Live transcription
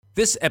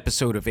This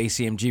episode of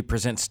ACMG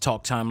Presents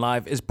Talk Time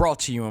Live is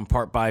brought to you in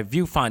part by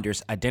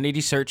Viewfinder's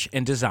Identity Search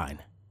and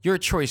Design. Your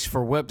choice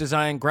for web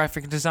design,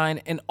 graphic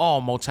design, and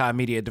all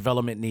multimedia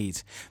development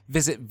needs.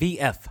 Visit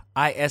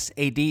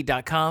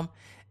VFISAD.com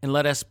and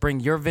let us bring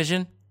your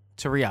vision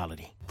to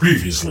reality.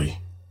 Previously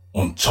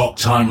on Talk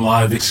Time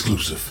Live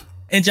exclusive.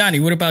 And Johnny,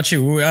 what about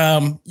you?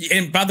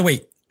 And by the way,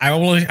 I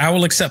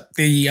will accept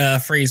the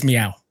phrase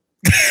meow.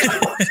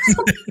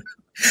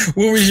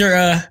 What was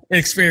your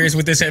experience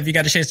with this? Have you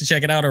got a chance to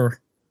check it out or?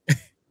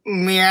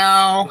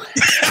 Meow.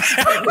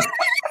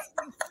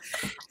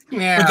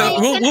 Meow.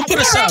 We'll put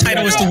a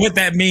subtitle as to what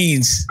that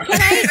means. Can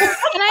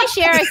I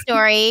share a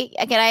story?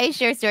 Can I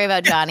share a story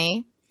about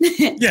Johnny?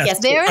 Yes.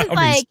 There was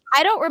like,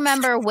 I don't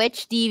remember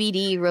which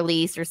DVD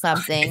release or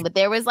something, but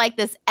there was like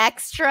this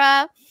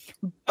extra,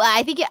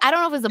 I don't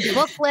know if it was a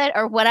booklet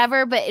or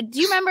whatever, but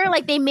do you remember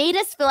like they made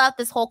us fill out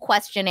this whole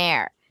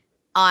questionnaire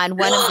on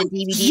one of the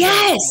DVDs?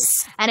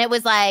 Yes. And it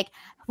was like,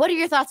 what are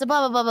your thoughts?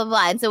 Blah, blah, blah, blah,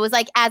 blah. And so it was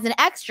like as an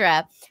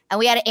extra, and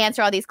we had to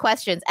answer all these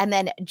questions. And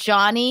then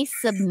Johnny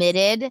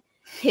submitted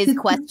his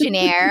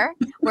questionnaire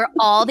where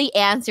all the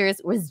answers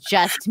was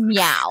just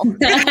meow. So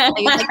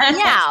he was like,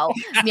 meow,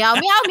 meow,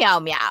 meow, meow,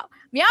 meow.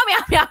 Meow, meow,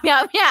 meow,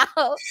 meow,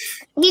 meow.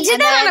 He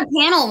did that on a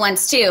panel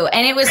once too,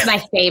 and it was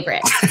my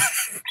favorite.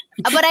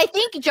 But I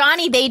think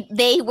Johnny,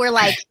 they were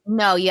like,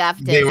 no, you have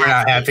to. They were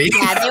not happy.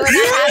 Yeah, they were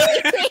not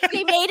happy.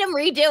 They made him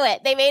redo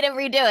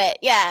it.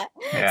 Yeah.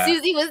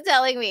 Susie was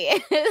telling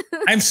me.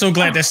 I'm so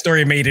glad that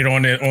story made it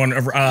on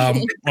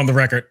the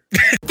record.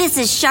 This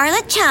is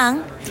Charlotte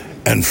Chung.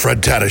 And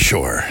Fred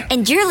Tatasciore.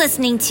 And you're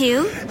listening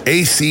to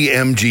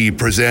ACMG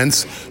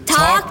presents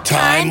Talk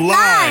Time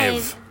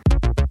Live.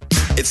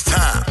 It's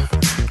time.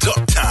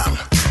 Talk time.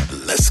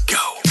 Let's go.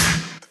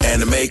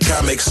 Anime,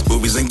 comics,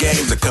 movies, and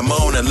games that come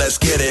on and let's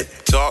get it.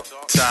 Talk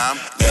time.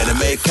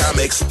 Anime,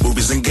 comics,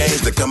 movies, and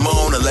games that come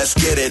on and let's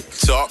get it.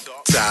 Talk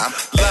time.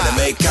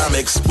 Anime,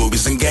 comics,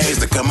 movies, and games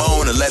that come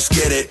on and let's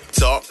get it.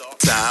 Talk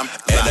time.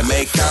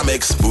 Anime,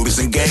 comics, movies,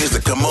 and games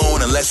that come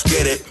on and let's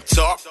get it.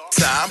 Talk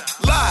time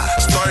live.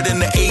 Started in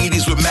the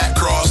 80s with Matt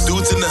Cross.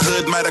 Dudes in the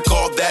hood might have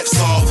called that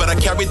soft, but I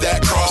carried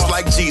that cross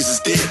like Jesus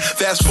did.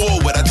 Fast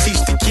forward, I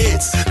teach the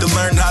kids to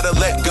learn how to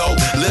let go,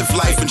 live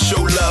life, and show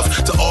love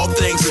to all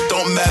things that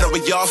don't matter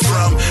where y'all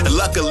from. And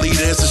luckily,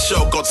 there's a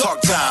show called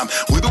Talk Time.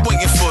 We've been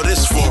waiting for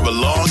this for a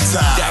long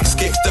time. Dax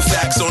kicks the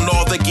facts on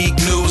all the geek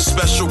news,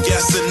 special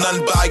guests and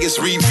unbiased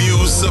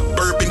reviews.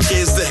 Suburban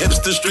kids, the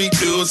hipster street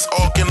dudes,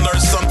 all can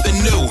learn something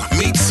new.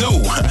 Me too.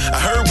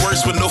 I heard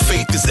words when no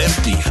faith is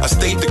empty. I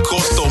stayed the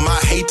course, so my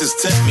haters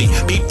tempt me.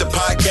 Beat the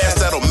podcast,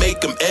 that'll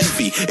make them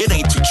envy. It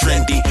ain't too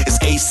trendy, it's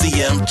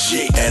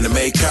ACMG.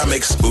 Anime,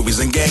 comics, movies,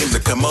 and games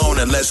that come on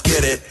and let's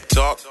get it.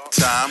 Talk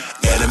time.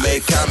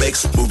 Anime,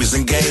 comics, movies,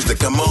 and games that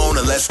come on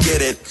and let's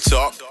get it.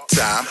 Talk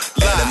time.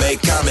 Anime,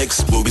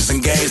 comics, movies,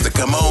 and games that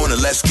come on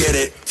and let's get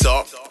it.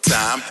 Talk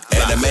time.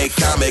 Anime,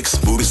 comics,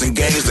 movies, and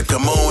games that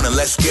come on and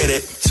let's get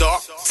it.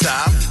 Talk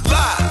time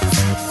live.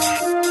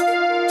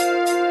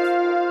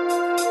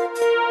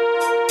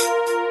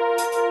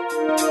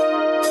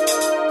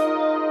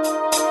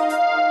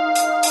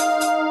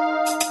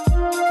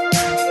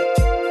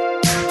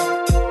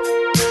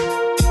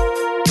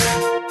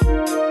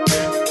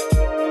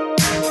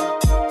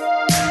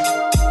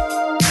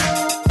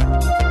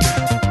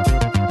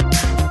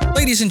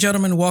 Ladies and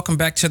gentlemen, welcome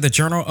back to the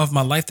Journal of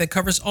My Life that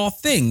covers all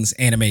things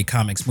anime,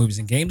 comics, movies,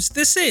 and games.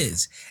 This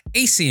is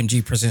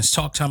ACMG Presents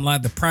Talk Time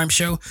Live, the Prime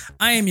Show.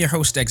 I am your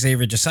host,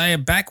 Xavier Josiah,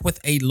 back with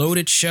a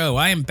loaded show.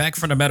 I am back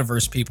from the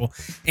metaverse, people.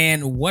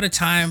 And what a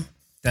time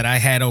that I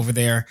had over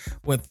there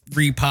with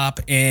Repop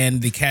and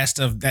the cast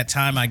of that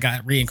time. I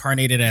got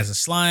reincarnated as a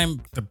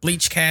slime, the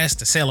Bleach cast,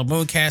 the Sailor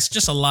Moon cast,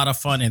 just a lot of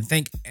fun. And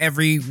thank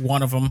every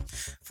one of them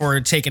for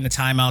taking the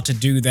time out to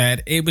do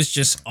that. It was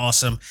just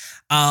awesome.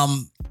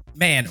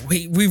 Man,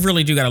 we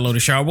really do got a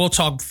loaded show. We'll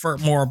talk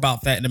more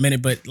about that in a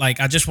minute, but like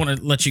I just want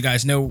to let you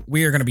guys know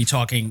we are going to be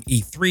talking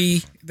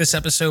E3 this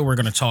episode. We're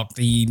going to talk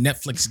the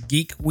Netflix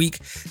Geek Week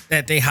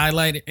that they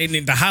highlighted,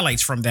 and the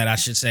highlights from that, I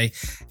should say.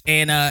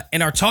 And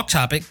in our talk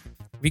topic,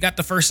 we got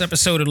the first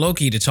episode of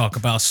Loki to talk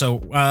about. So,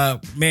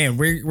 man,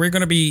 we're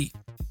going to be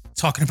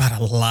talking about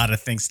a lot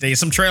of things today,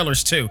 some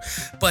trailers too.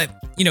 But,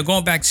 you know,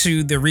 going back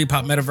to the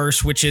Repop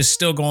Metaverse, which is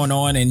still going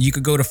on, and you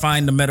could go to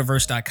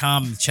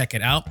findthemetaverse.com and check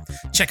it out.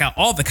 Check out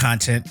all the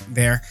content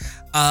there.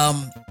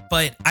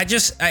 But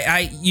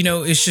I you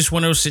know, it's just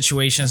one of those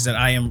situations that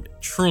I am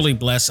truly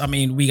blessed. I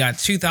mean, we got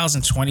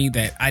 2020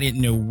 that I didn't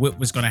know what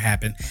was going to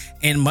happen.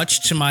 And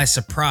much to my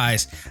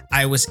surprise,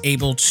 I was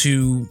able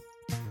to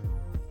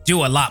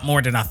do a lot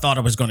more than I thought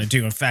I was going to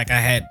do. In fact, I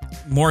had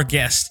more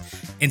guests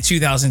in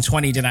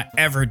 2020 than I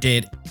ever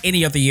did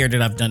any other year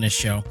that I've done this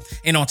show.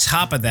 And on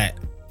top of that,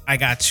 I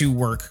got to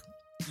work,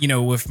 you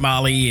know, with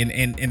Molly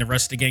and the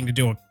rest of the gang to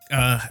do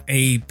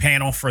a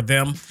panel for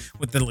them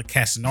with the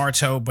cast of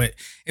Naruto. But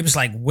it was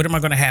like, what's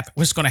going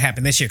to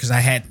happen this year? Because I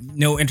had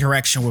no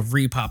interaction with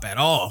Repop at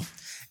all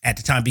at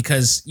the time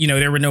because, you know,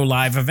 there were no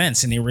live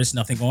events and there was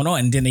nothing going on.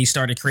 And then they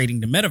started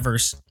creating the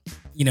metaverse,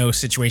 you know,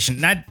 situation.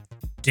 And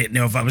didn't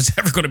know if I was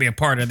ever going to be a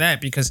part of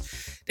that because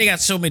they got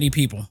so many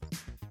people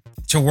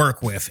to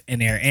work with in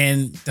there.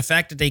 And the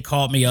fact that they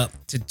called me up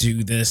to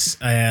do this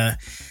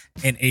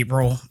in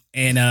April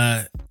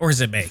and or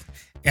is it May?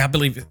 Yeah, I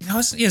believe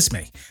it's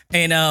May.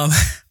 And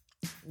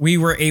we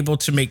were able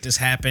to make this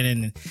happen,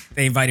 and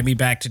they invited me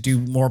back to do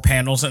more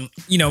panels. And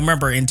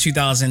remember in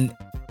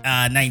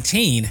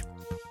 2019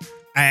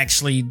 I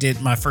actually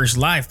did my first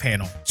live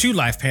panel, 2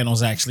 live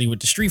panels actually, with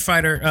the Street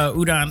Fighter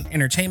Udon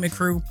Entertainment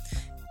crew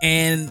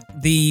and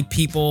the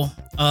people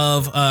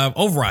of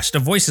Overwatch, the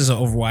voices of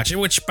Overwatch,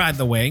 which, by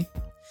the way,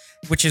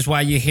 which is why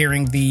you're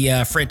hearing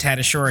the Fred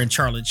Tatasciore and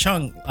Charlotte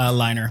Chung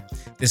liner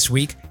this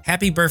week.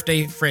 Happy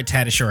birthday, Fred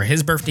Tatasciore.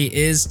 His birthday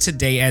is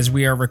today as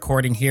we are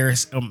recording here,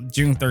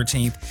 June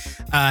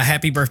 13th.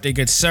 Happy birthday,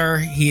 good sir.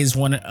 He is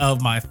one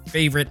of my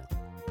favorite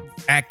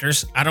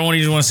actors. I don't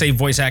even want to say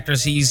voice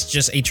actors. He's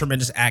just a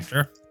tremendous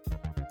actor.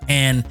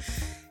 And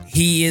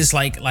he is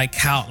like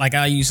Cal, like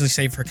I usually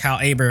say for Cal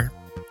Aber,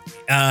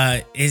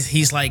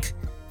 he's like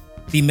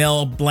the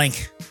Mel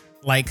Blanc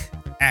like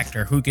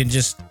actor who can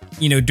just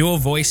do a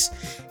voice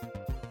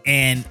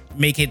and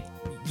make it,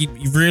 you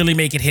really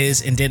make it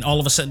his, and then all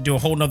of a sudden do a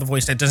whole nother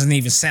voice that doesn't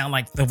even sound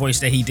like the voice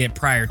that he did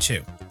prior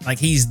to. Like,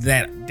 he's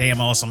that damn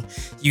awesome.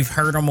 You've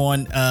heard him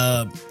on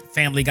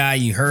Family Guy.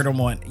 You heard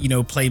him on,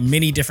 play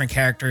many different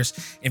characters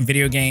in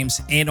video games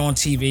and on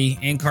TV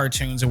and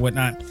cartoons and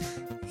whatnot.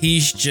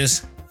 He's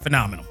just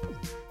phenomenal.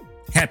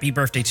 Happy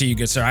birthday to you,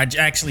 good sir. I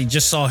actually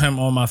just saw him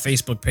on my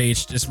Facebook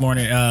page this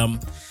morning.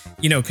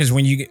 Because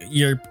when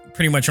you're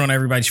pretty much on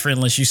everybody's friend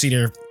list, you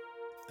see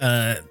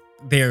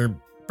their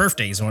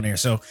birthdays on there.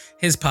 So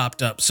his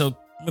popped up. So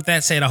with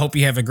that said, I hope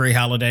you have a great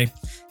holiday,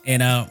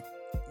 and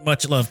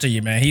much love to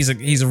you, man. He's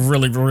a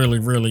really, really,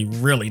 really,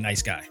 really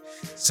nice guy.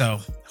 So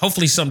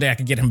hopefully someday I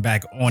can get him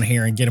back on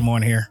here and get him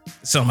on here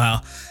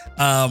somehow.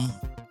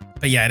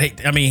 But yeah,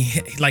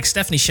 like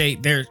Stephanie Shea,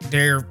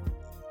 they're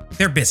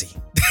busy.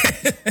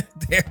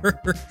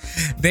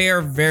 they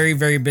are very,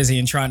 very busy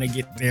in trying to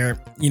get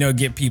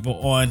get people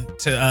on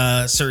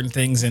to certain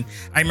things. And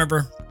I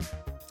remember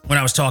when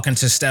I was talking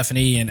to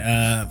Stephanie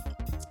and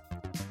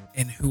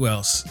who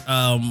else?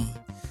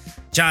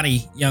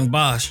 Johnny Young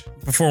Bosch,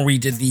 before we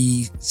did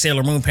the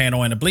Sailor Moon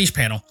panel and the Bleach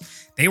panel,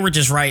 they were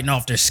just writing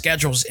off their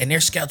schedules, and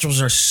their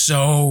schedules are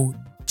so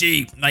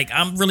deep. Like,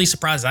 I'm really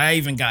surprised I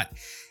even got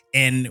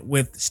in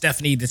with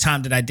Stephanie the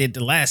time that I did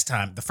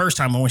the first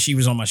time when she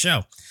was on my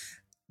show.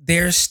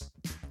 It's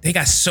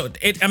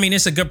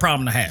a good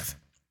problem to have,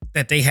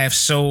 that they have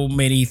so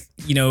many,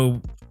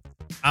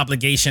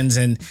 obligations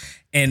and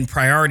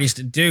priorities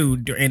to do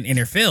in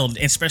their field,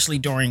 especially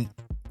during,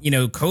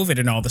 COVID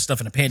and all the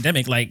stuff in the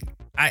pandemic. Like,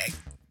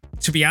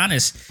 to be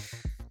honest,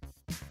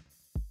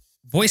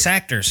 voice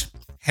actors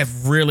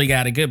have really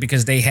got it good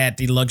because they had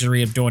the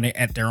luxury of doing it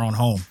at their own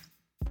home.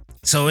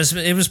 So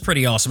it was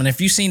pretty awesome. And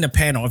if you've seen the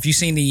panel, if you've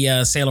seen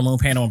the Sailor Moon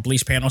panel and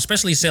Bleach panel,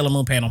 especially Sailor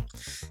Moon panel,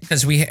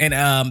 because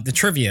the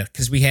trivia,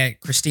 because we had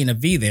Christina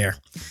V there.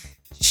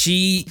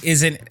 She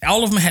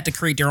all of them had to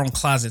create their own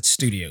closet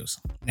studios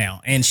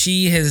now. And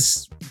she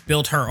has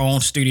built her own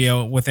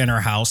studio within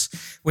her house,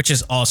 which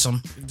is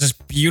awesome.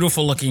 Just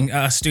beautiful looking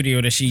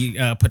studio that she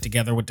put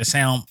together with the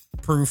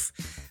soundproof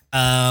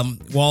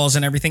walls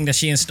and everything that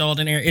she installed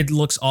in there. It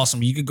looks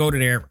awesome. You could go to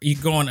there. You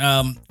can go on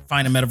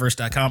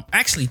findametaverse.com.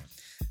 Actually,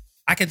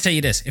 I can tell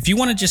you this. If you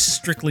want to just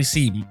strictly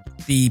see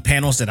the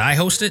panels that I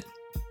hosted,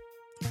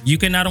 you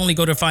can not only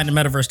go to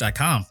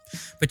findametaverse.com,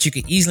 but you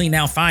can easily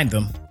now find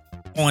them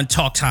on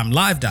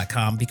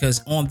talktimelive.com,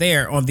 because on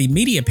there, on the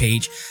media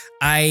page,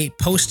 I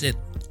posted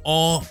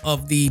all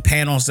of the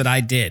panels that I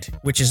did,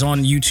 which is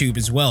on YouTube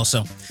as well.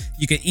 So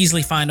you can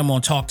easily find them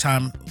on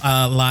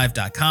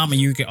talktimelive.com.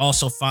 And you can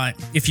also find,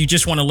 if you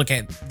just want to look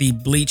at the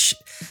Bleach,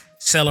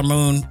 Sailor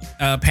Moon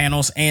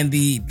panels and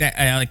the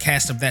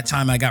cast of That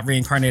Time I Got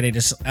Reincarnated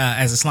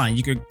as a Slime,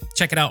 you could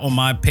check it out on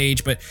my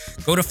page. But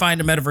go to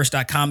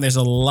findametaverse.com. There's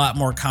a lot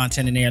more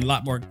content in there, a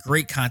lot more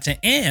great content,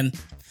 and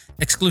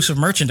exclusive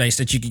merchandise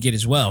that you could get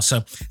as well.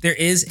 So there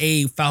is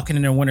a Falcon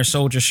and the Winter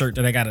Soldier shirt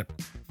that I gotta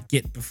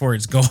get before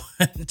it's going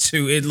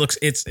to.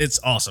 It's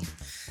awesome.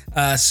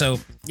 So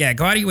yeah,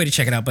 go out of your way to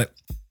check it out. But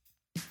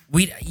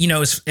we,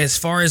 as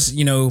far as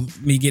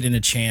me getting a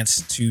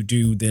chance to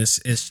do this,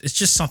 it's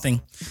just something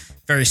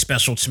very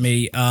special to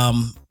me.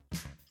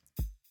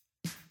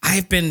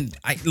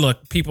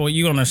 Look, people,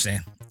 you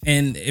understand,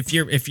 and if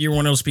you're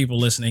one of those people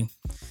listening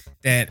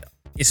that,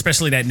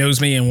 especially that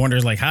knows me and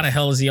wonders like, how the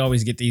hell does he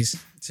always get these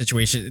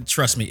situations?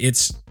 Trust me,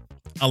 it's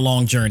a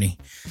long journey.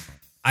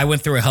 I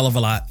went through a hell of a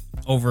lot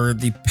over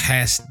the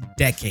past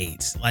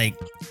decades, like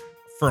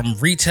from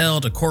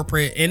retail to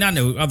corporate, and I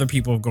know other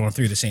people have gone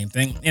through the same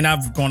thing, and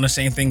I've gone the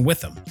same thing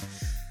with them.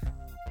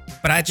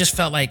 But I just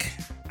felt like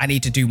I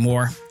need to do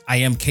more. I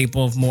am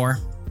capable of more.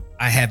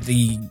 I have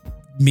the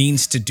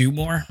means to do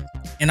more,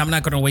 and I'm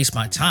not going to waste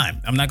my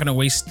time. I'm not going to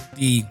waste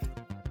the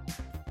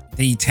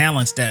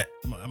talents that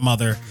my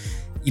mother,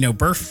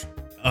 birthed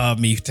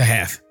me to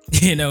have.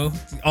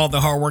 All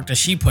the hard work that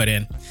she put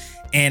in,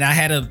 and I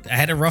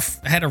had a rough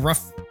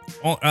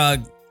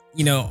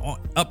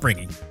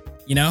upbringing,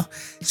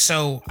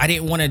 so I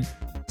didn't want to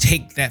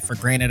take that for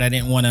granted. I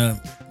didn't want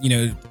to,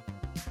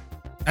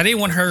 I didn't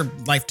want her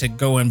life to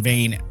go in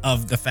vain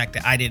of the fact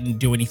that I didn't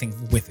do anything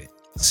with it.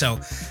 So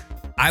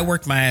I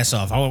worked my ass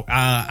off.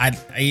 I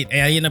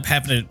ended up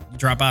having to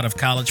drop out of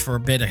college for a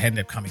bit. I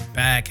ended up coming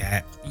back.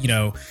 I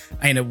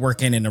ended up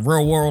working in the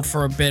real world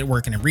for a bit,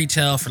 working in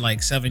retail for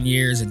like 7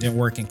 years, and then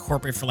working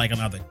corporate for like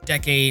another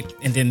decade,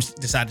 and then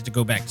decided to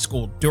go back to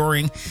school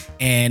during.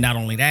 And not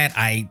only that,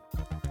 I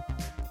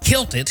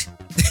killed it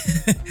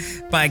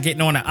by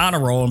getting on an honor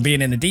roll and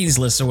being in the dean's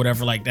list or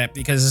whatever like that,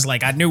 because it's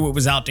like I knew what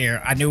was out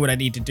there. I knew what I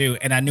need to do,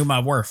 and I knew my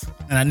worth,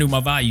 and I knew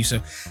my value.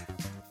 So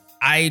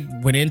I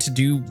went in to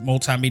do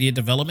multimedia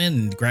development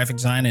and graphic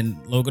design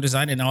and logo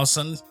design, and all of a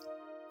sudden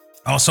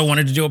I also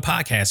wanted to do a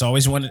podcast. I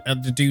always wanted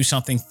to do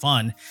something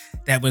fun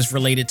that was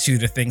related to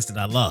the things that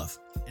I love.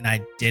 And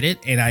I did it,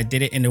 and I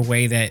did it in a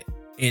way that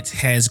it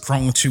has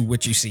grown to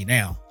what you see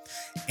now.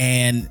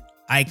 And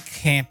I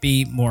can't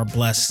be more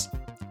blessed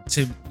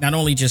to not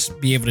only just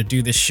be able to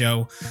do this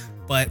show,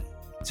 but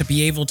to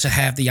be able to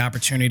have the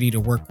opportunity to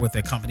work with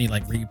a company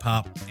like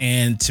Repop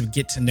and to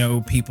get to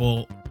know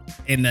people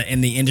in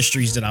the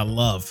industries that I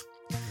love,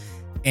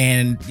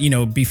 and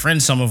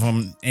befriend some of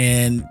them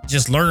and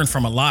just learn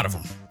from a lot of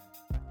them.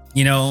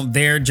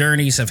 Their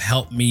journeys have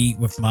helped me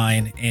with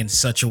mine in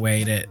such a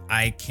way that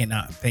I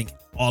cannot thank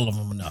all of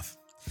them enough.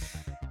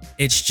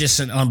 It's just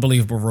an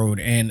unbelievable road.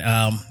 And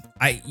I'm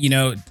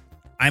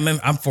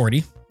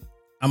 40.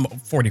 I'm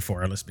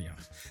 44, let's be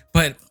honest.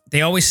 But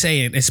they always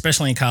say,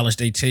 especially in college,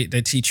 they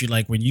teach you,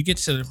 like, when you get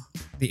to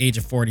the age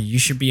of 40, you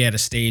should be at a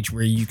stage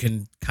where you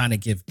can kind of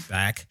give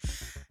back,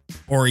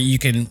 or you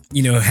can,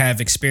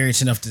 have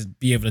experience enough to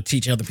be able to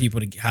teach other people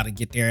how to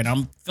get there. And I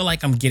feel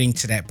like I'm getting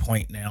to that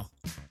point now.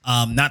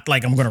 Not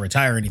like I'm going to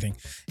retire or anything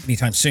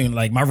anytime soon.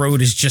 Like, my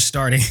road is just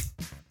starting.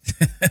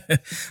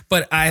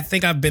 But I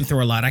think I've been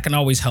through a lot. I can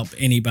always help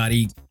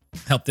anybody,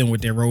 help them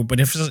with their road. But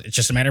it's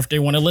just a matter if they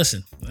want to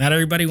listen. Not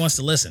everybody wants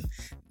to listen.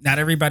 Not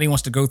everybody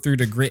wants to go through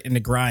the grit and the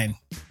grind.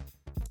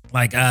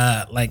 Like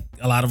a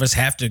lot of us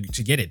have to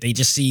get it. They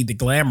just see the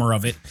glamour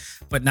of it,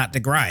 but not the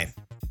grind.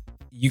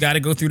 You got to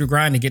go through the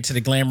grind to get to the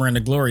glamour and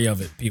the glory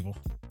of it, people.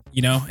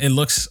 It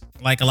looks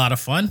like a lot of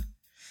fun,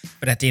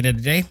 but at the end of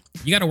the day,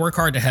 you got to work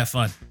hard to have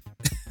fun.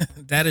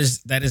 That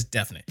is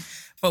definite.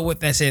 But with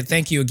that said,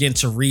 thank you again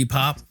to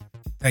Repop.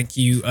 Thank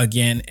you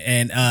again.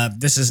 And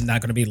this is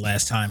not going to be the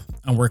last time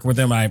I'm working with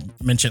them. I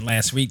mentioned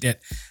last week that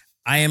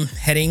I am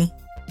heading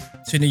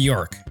to New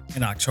York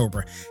in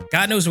October.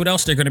 God knows what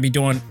else they're going to be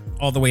doing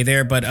all the way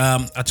there. But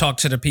I talked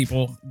to the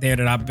people there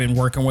that I've been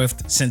working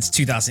with since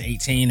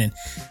 2018, and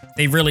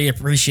they really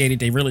appreciate it.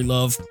 They really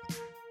love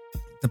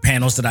the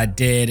panels that I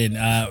did, and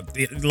a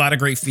lot of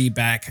great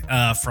feedback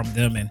from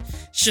them. And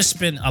it's just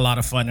been a lot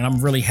of fun. And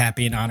I'm really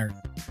happy and honored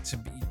to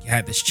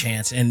have this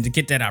chance and to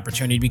get that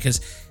opportunity,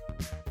 because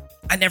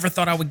I never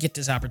thought I would get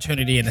this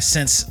opportunity, in a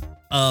sense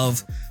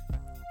of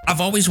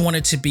I've always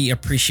wanted to be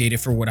appreciated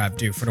for what I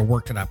do, for the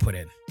work that I put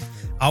in.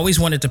 I always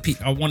wanted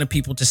I wanted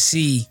people to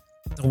see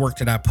the work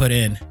that I put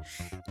in,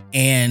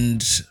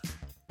 and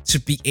to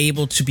be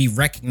able to be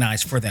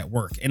recognized for that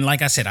work. And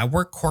like I said, I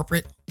work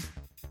corporate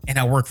and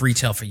I work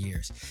retail for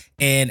years.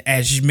 And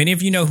as many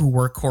of you know who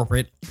work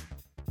corporate,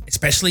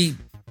 especially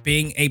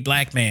being a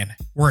black man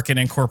working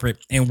in corporate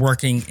and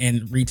working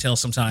in retail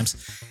sometimes,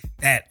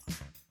 that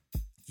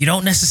you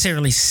don't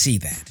necessarily see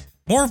that.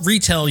 More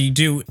retail you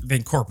do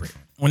than corporate.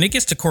 When it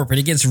gets to corporate,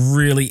 it gets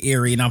really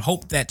eerie, and I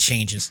hope that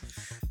changes.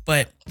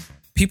 But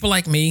people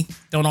like me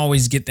don't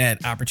always get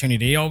that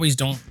opportunity. They always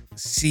don't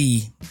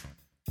see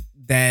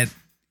that,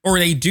 or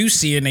they do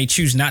see and they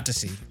choose not to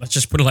see. Let's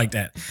just put it like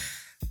that.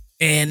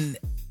 And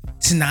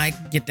to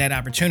not get that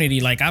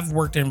opportunity, like, I've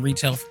worked in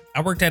retail.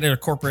 I worked at a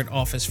corporate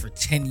office for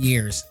 10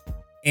 years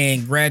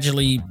and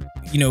gradually,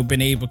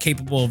 been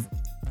capable of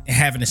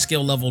having a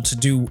skill level to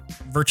do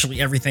virtually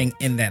everything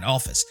in that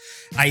office.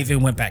 I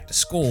even went back to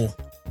school,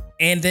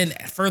 and then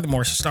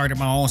furthermore started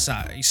my own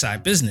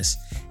side business,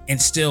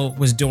 and still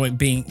was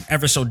being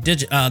ever so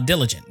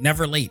diligent,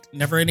 never late,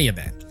 never any of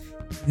that.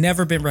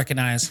 Never been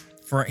recognized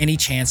for any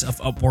chance of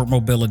upward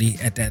mobility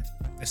at that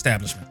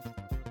establishment.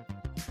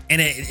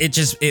 And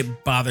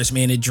it bothers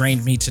me, and it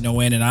drained me to no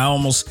end. And I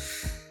almost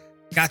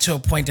got to a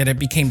point that it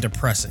became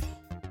depressing.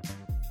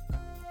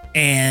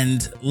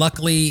 And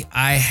luckily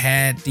I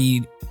had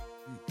the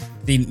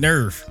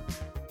nerve,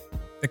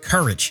 the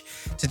courage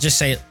to just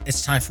say,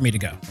 it's time for me to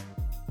go.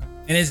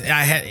 And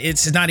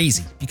it's not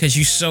easy, because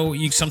you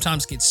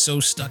sometimes get so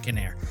stuck in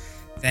there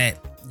that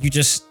you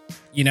just,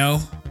 you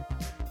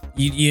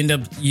end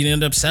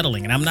up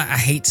settling. And I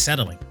hate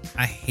settling.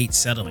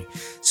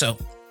 So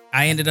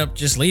I ended up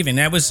just leaving.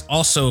 That was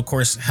also, of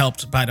course,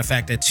 helped by the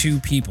fact that 2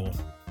 people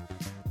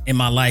in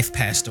my life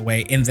passed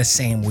away in the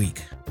same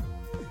week.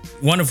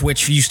 One of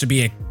which used to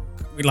be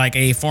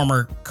a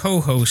former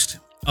co-host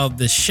of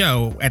the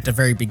show at the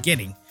very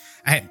beginning.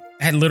 I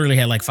had literally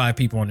had like 5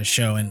 people on the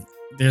show, and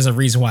there's a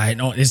reason why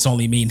it's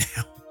only me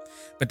now.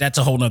 But that's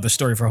a whole nother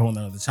story for a whole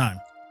nother time.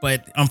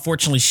 But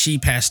unfortunately, she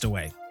passed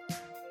away.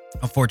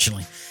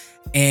 unfortunately.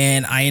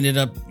 And I ended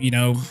up,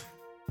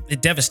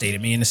 it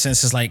devastated me in the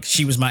sense it's like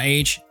she was my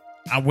age.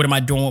 What am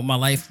I doing with my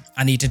life?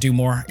 I need to do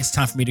more. It's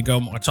time for me to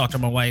go or talk to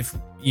my wife.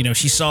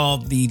 She saw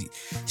the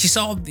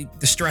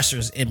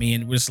stressors in me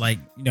and was like,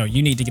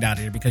 you need to get out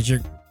of here because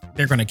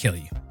they're going to kill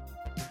you.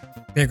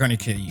 They're going to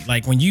kill you.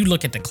 Like when you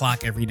look at the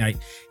clock every night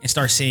and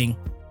start seeing,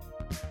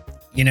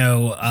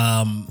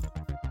 a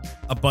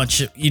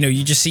bunch of,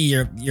 you just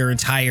see your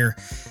entire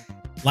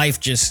life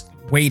just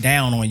weigh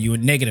down on you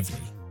and negatively.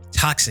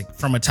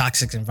 From a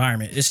toxic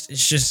environment. It's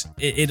just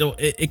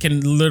it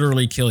can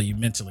literally kill you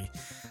mentally,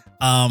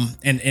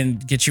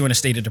 and get you in a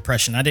state of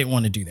depression. I didn't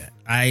want to do that.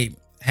 I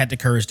had the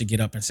courage to get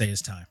up and say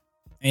it's time,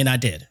 and I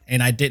did,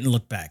 and I didn't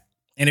look back.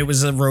 And it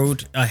was a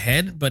road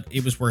ahead, but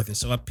it was worth it.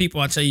 So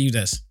people, I'll tell you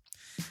this: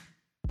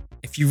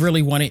 if you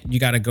really want it, you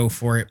got to go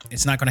for it.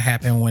 It's not going to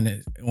happen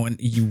when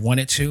you want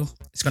it to.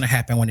 It's going to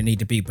happen when it need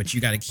to be, but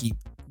you got to keep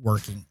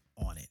working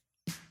on it.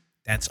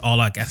 That's all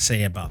I got to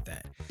say about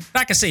that.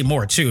 I can say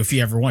more too if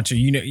you ever want to.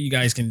 You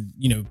guys can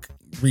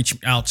reach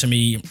out to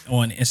me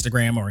on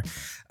Instagram, or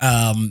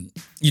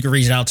you can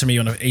reach out to me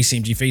on the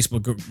ACMG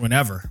Facebook group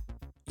whenever.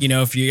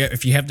 If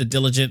you have the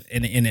diligence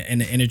and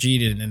the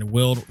energy and the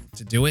will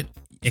to do it,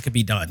 it could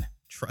be done.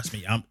 Trust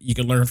me. You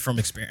can learn from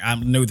experience. I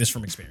know this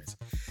from experience.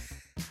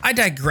 I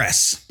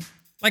digress.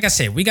 Like I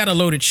said, we got a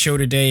loaded show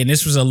today, and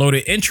this was a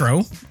loaded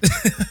intro.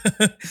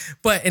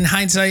 But in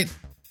hindsight,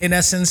 in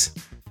essence,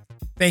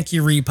 thank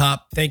you,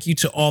 Repop. Thank you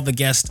to all the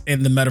guests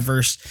in the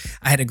metaverse.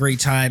 I had a great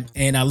time,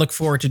 and I look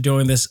forward to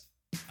doing this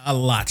a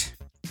lot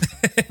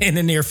in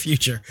the near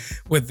future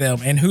with them.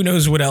 And who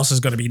knows what else is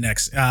going to be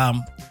next.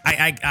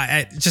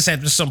 I just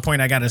at some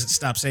point, I got to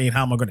stop saying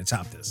how am I going to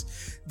top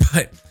this.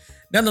 But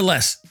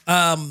nonetheless,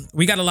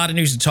 we got a lot of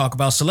news to talk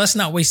about, so let's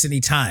not waste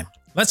any time.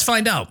 Let's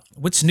find out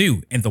what's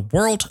new in the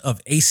world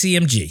of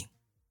ACMG.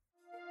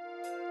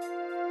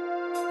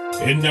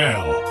 And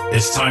now,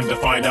 it's time to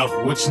find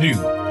out what's new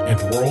in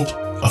the world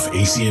of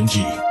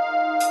ACMG.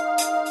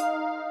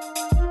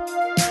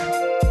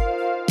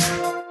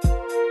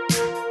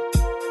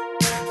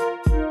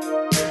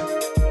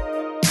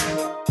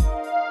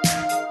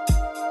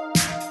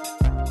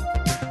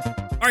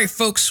 All right,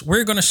 folks,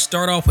 we're going to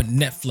start off with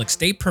Netflix.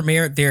 They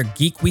premiered their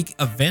Geek Week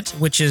event,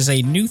 which is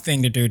a new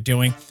thing that they're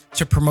doing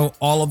to promote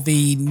all of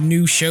the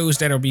new shows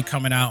that will be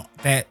coming out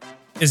that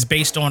is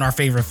based on our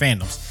favorite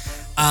fandoms.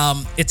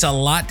 It's a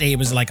lot. It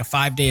was like a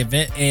 5-day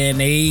event, and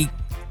they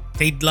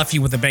left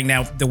you with a bang.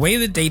 Now, the way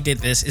that they did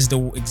this is the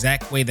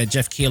exact way that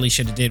Jeff Keighley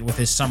should have did with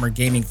his Summer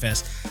Gaming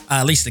Fest,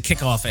 at least the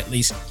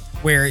kickoff,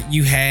 where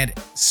you had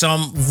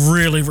some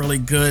really, really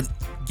good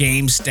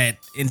games that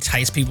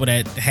entice people,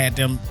 that had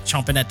them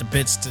chomping at the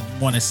bits to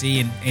want to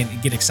see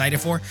and get excited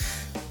for.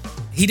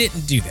 He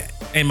didn't do that,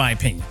 in my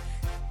opinion.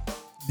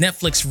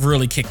 Netflix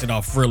really kicked it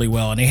off really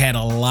well, and they had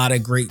a lot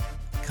of great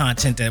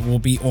content that will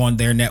be on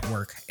their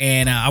network.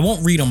 And I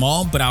won't read them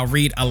all, but I'll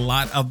read a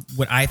lot of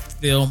what I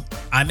feel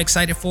I'm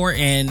excited for,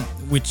 and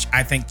which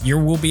I think you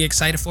will be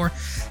excited for.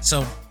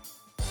 So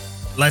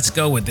let's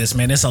go with this,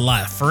 man. It's a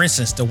lot. For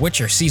instance, The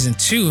Witcher Season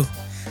 2,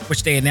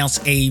 which they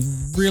announced a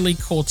really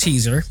cool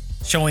teaser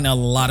showing a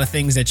lot of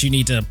things that you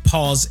need to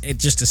pause it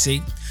just to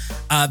see.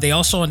 They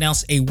also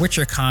announced a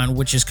WitcherCon,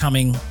 which is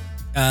coming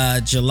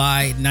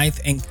July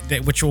 9th,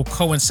 and which will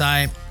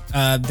coincide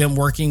them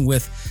working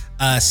with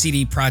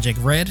CD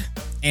Projekt Red,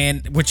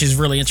 and which is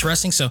really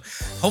interesting. So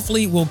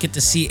hopefully we'll get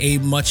to see a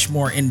much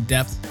more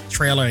in-depth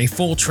trailer, a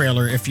full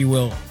trailer, if you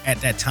will,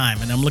 at that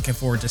time. And I'm looking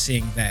forward to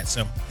seeing that.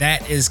 So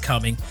that is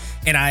coming.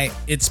 And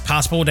it's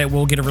possible that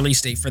we'll get a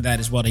release date for that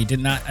as well. They did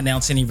not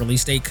announce any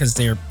release date because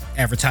they're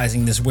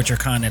advertising this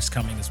WitcherCon that's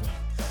coming as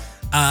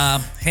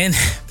well. And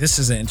this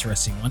is an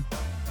interesting one.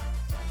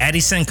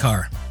 Adi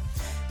Shankar.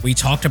 We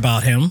talked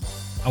about him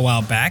a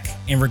while back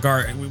in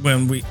regard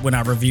when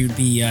I reviewed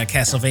the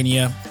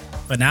Castlevania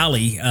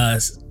finale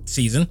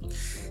season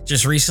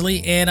just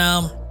recently,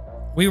 and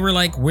we were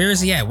like, where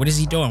is he at? What is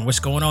he doing? What's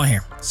going on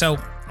here? So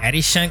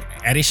Adi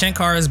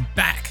Shankar is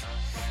back,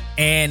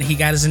 and he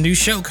got his new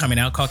show coming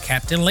out called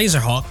Captain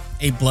Laserhawk,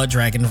 a Blood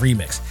Dragon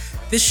remix.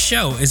 This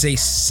show is a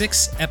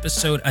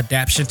 6-episode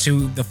adaptation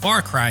to the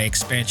Far Cry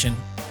expansion,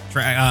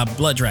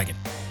 Blood Dragon,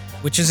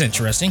 which is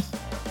interesting.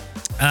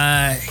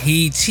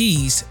 He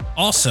teased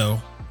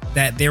also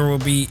that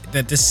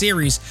the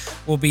series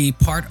will be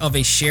part of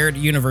a shared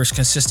universe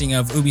consisting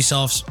of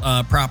Ubisoft's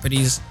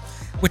properties,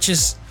 which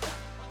is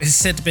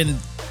said to have been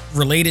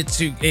related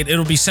to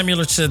it'll be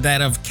similar to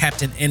that of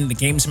Captain N, the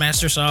Games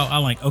Master. So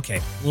I'm like,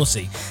 okay, we'll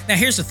see. Now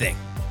here's the thing.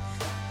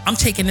 I'm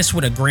taking this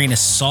with a grain of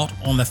salt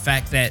on the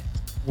fact that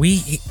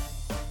we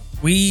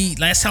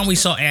last time we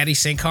saw Adi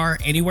Shankar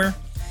anywhere,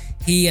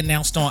 he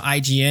announced on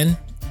IGN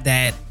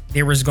that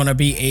there was going to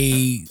be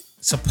a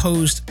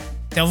supposed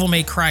Devil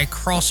May Cry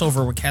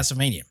crossover with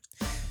Castlevania,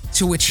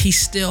 to which he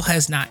still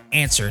has not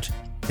answered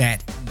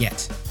that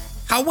yet.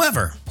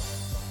 However,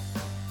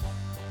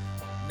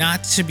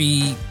 not to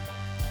be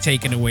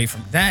taken away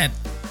from that,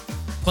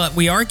 but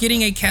we are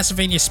getting a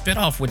Castlevania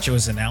spinoff, which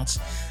was announced.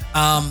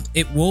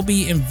 It will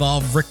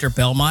involve Richter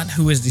Belmont,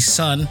 who is the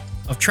son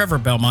of Trevor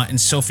Belmont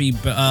and Sophie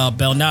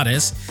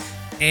Belnades,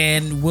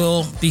 and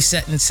will be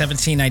set in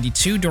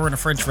 1792 during the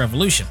French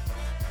Revolution.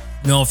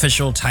 No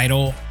official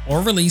title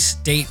or release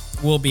date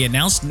will be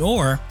announced,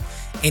 nor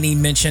any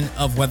mention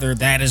of whether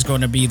that is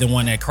going to be the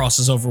one that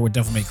crosses over with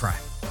Devil May Cry.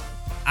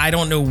 I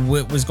don't know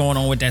what was going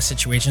on with that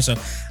situation. So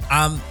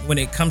when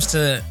it comes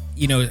to,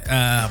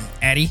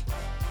 Addy,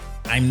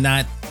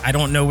 I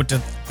don't know what to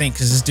think,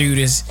 because this dude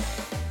is,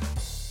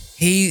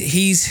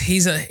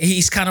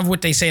 he's kind of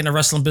what they say in the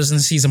wrestling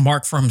business. He's a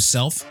mark for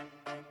himself.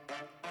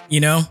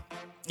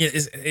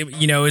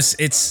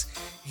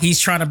 He's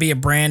trying to be a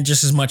brand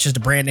just as much as the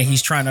brand that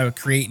he's trying to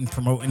create and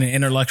promote, and the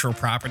intellectual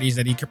properties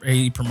that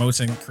he promotes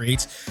and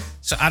creates.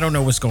 So I don't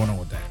know what's going on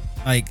with that.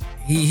 Like,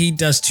 he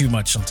does too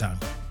much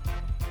sometimes.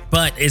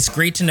 But it's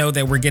great to know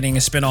that we're getting a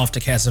spinoff to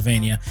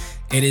Castlevania.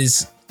 It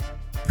is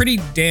pretty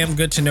damn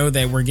good to know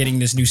that we're getting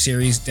this new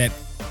series that,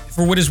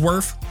 for what it's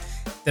worth,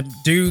 the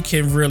dude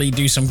can really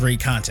do some great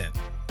content.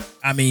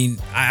 I mean,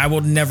 I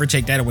will never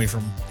take that away from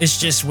him. It's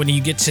just when you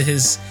get to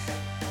his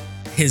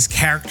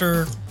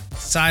character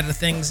side of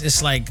things,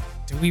 it's like,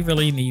 do we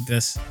really need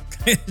this?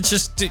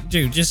 Just do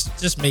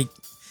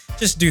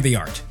the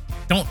art.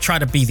 Don't try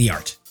to be the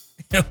art.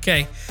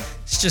 Okay,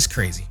 it's just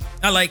crazy.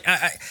 I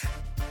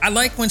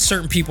like when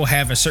certain people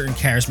have a certain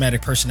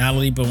charismatic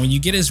personality, but when you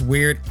get as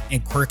weird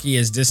and quirky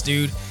as this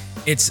dude,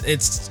 it's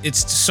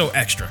so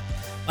extra.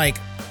 Like,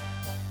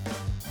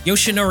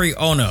 Yoshinori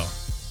Ono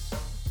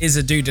is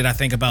a dude that I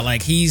think about.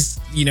 Like, he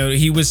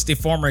was the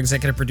former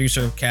executive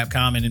producer of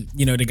Capcom, and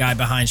the guy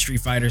behind the Street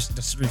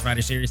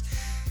Fighter series.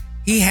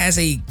 He has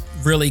a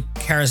really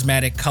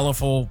charismatic,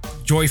 colorful,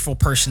 joyful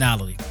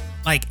personality.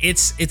 Like,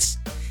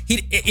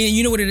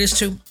 you know what it is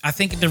too? I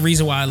think the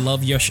reason why I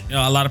love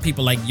a lot of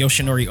people like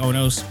Yoshinori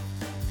Ono's,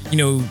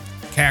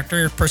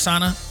 character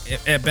persona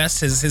at best,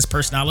 his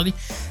personality,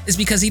 is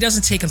because he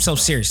doesn't take himself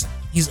seriously.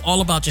 He's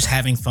all about just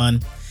having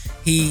fun.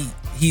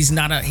 He's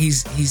not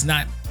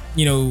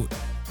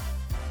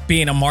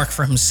being a mark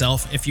for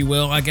himself, if you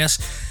will, I guess.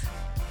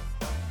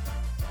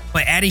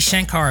 But Adi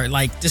Shankar,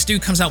 like, this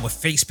dude comes out with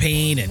face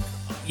paint and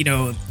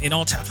in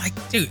all time,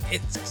 like, dude,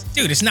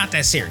 it's not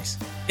that serious.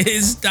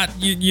 It's not,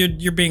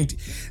 you're being,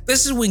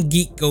 this is when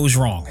geek goes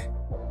wrong.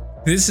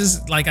 This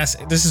is, like I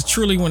said, this is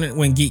truly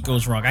when geek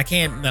goes wrong. I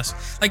can't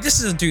mess, like,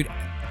 this is a dude,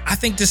 I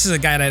think this is a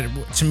guy that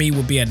to me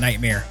would be a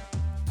nightmare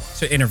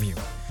to interview.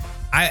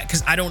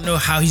 Because I don't know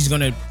how he's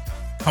gonna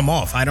come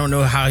off. I don't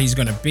know how he's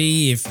gonna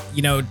be, if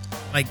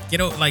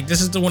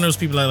this is the one of those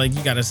people that, like,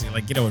 you gotta see,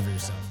 like, get over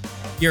yourself.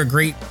 You're a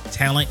great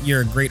talent,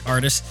 you're a great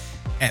artist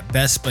at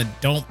best, but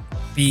don't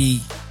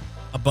be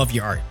above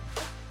your art.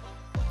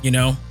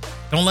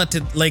 Don't let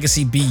the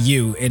legacy be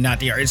you and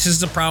not the art. It's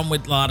just a problem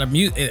with a lot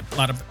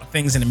of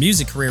things in the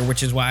music career,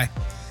 which is why,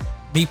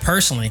 me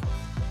personally,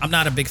 I'm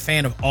not a big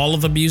fan of all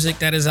of the music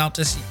that is out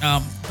this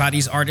by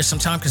these artists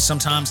sometimes, because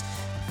sometimes,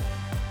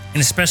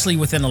 and especially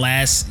within the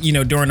last,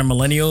 during the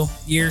millennial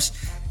years,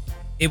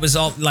 it was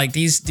all like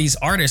these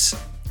artists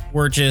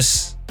were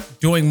just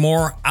doing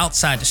more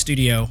outside the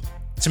studio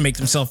to make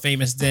themselves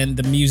famous than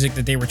the music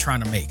that they were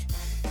trying to make.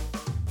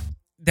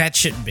 That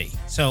shouldn't be.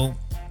 So,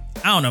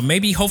 I don't know.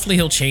 Maybe, hopefully,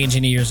 he'll change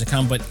in the years to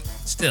come. But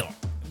still,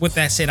 with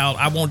that said,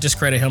 I won't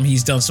discredit him.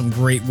 He's done some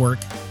great work,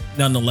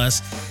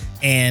 nonetheless.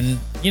 And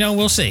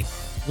we'll see.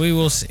 We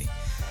will see.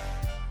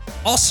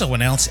 Also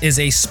announced is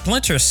a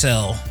Splinter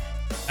Cell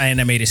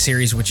animated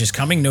series, which is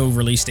coming. No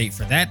release date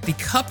for that. The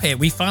Cuphead.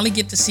 We finally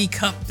get to see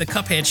the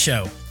Cuphead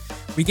show.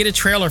 We get a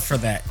trailer for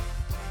that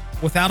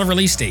without a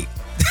release date.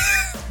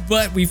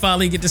 But we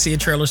finally get to see a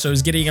trailer, so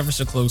it's getting ever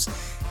so close.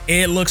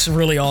 It looks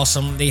really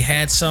awesome. They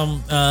had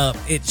some,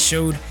 it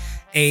showed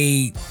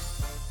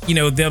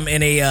them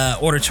in a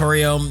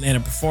auditorium in a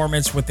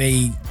performance with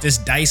this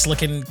dice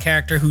looking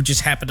character who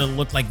just happened to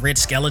look like Red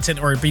Skeleton,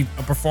 or be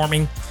a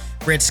performing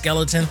Red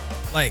Skeleton.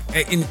 Like,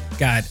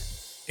 God,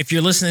 if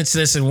you're listening to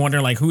this and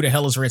wondering, like, who the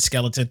hell is Red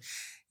Skeleton?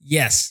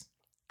 Yes,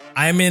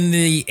 I'm in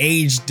the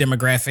age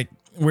demographic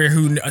where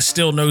who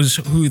still knows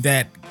who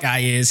that guy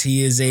is.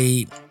 He is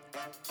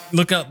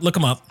look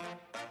him up.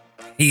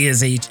 He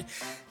is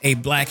a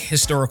black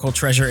historical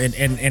treasure in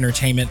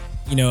entertainment,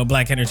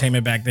 black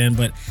entertainment back then.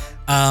 But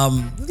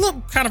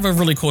kind of a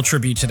really cool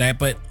tribute to that.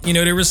 But,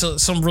 there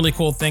was some really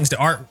cool things. The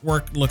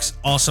artwork looks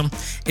awesome.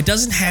 It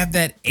doesn't have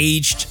that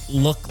aged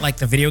look like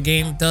the video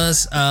game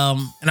does.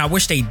 And I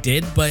wish they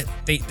did, but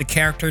the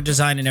character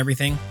design and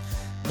everything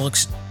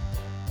looks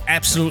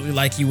absolutely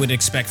like you would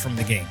expect from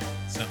the game.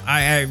 So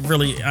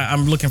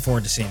I'm looking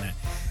forward to seeing that.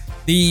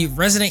 The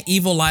Resident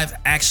Evil live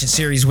action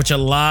series, which a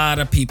lot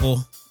of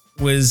people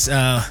was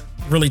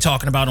really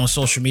talking about on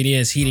social media,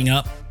 is heating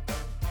up.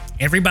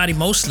 Everybody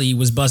mostly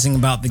was buzzing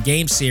about the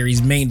game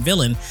series main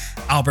villain,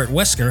 Albert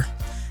Wesker,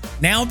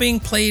 now being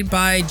played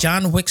by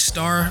John Wick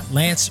star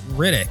Lance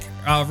Reddick,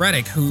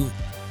 who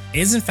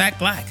is in fact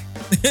black.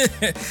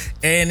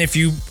 And if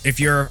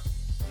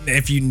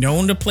you've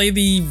known to play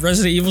the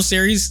Resident Evil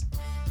series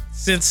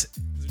since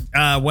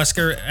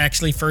Wesker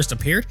actually first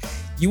appeared,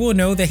 you will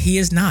know that he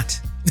is not.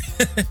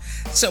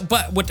 So,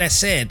 but with that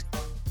said,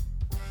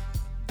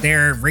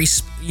 they're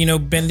race,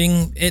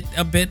 bending it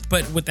a bit.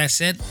 But with that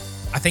said,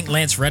 I think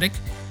Lance Reddick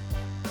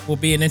will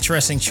be an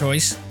interesting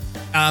choice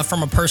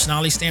from a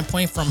personality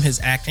standpoint, from his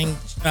acting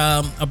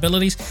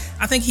abilities.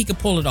 I think he could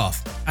pull it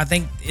off. I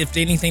think if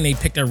anything, they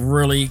picked a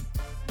really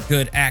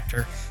good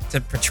actor to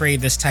portray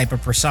this type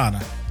of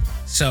persona.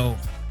 So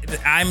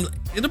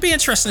it'll be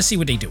interesting to see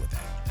what they do with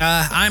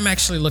that. I'm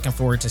actually looking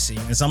forward to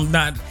seeing this. I'm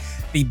not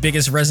the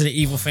biggest Resident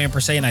Evil fan per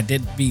se, and I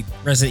did beat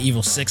Resident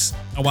Evil 6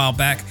 a while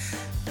back,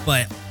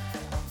 but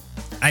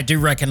I do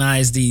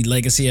recognize the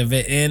legacy of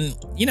it, and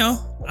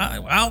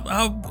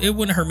it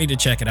wouldn't hurt me to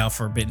check it out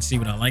for a bit and see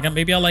what I like.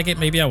 Maybe I'll like it,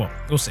 maybe I won't.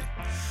 We'll see.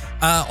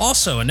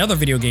 Also, another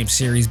video game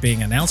series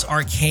being announced,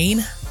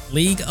 Arcane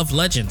League of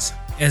Legends,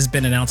 has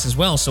been announced as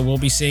well. So we'll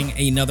be seeing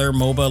another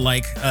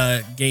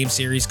MOBA-like game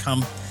series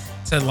come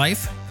to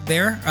life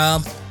there.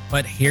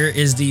 But here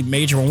is the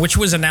major one, which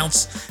was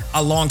announced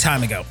a long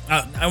time ago.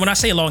 When I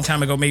say a long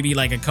time ago, maybe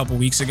like a couple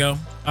weeks ago,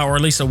 or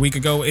at least a week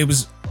ago. It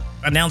was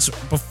announced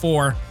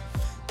before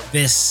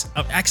this,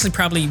 actually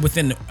probably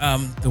within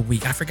the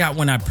week. I forgot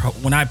when I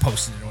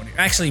posted it on it.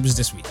 Actually, it was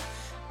this week.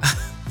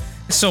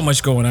 There's so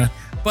much going on.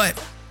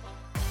 But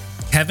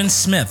Kevin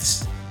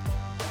Smith's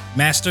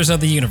Masters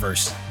of the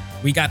Universe.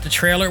 We got the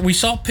trailer. We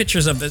saw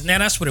pictures of this. Now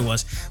that's what it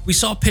was. We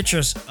saw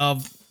pictures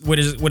of what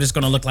it's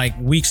going to look like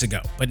weeks ago.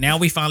 But now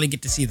we finally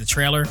get to see the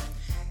trailer.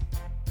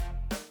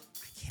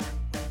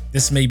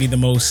 This may be the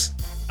most,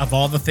 of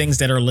all the things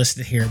that are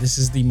listed here, this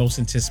is the most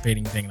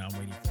anticipating thing that I'm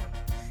waiting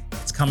for.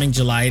 It's coming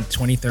July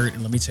 23rd.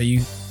 And let me tell you,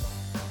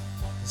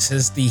 this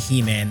is the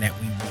He-Man that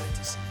we wanted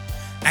to see.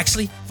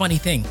 Actually, funny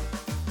thing.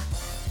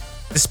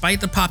 Despite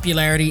the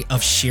popularity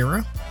of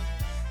She-Ra,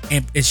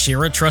 and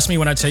She-Ra, trust me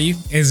when I tell you,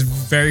 is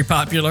very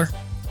popular.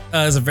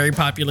 It's a very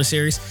popular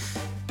series.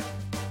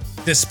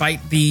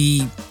 Despite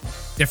the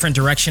different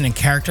direction and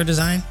character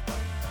design,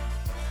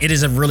 it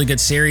is a really good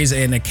series,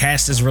 and the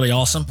cast is really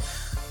awesome.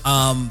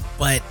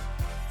 But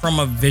from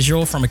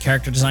a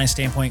character design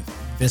standpoint,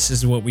 this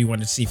is what we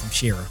wanted to see from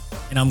She-Ra.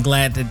 And I'm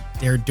glad that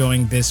they're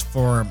doing this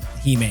for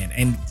He-Man.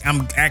 And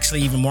I'm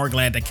actually even more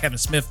glad that Kevin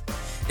Smith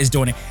is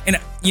doing it. And,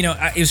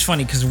 it was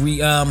funny because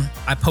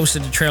I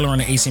posted the trailer on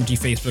the ACMG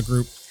Facebook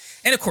group.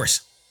 And of course,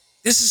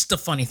 this is the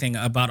funny thing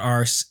about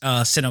our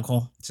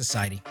cynical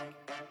society.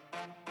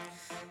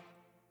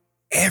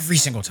 Every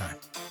single time,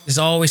 there's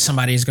always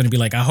somebody who's going to be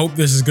like, I hope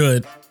this is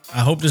good. I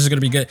hope this is going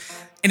to be good.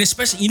 And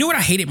especially, what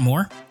I hate it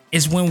more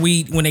is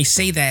when they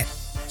say that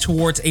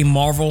towards a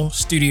Marvel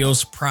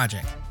Studios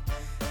project.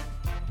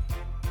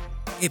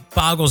 It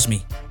boggles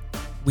me.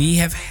 We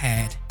have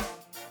had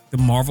the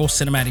Marvel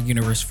Cinematic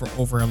Universe for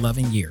over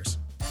 11 years.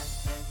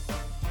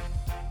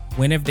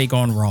 When have they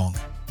gone wrong?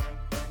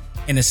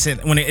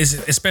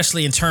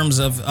 Especially in terms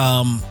of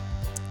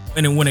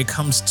when it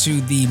comes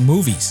to the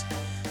movies.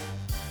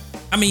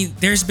 I mean,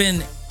 there's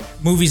been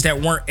movies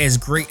that weren't as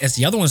great as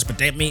the other ones, but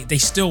they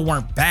still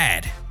weren't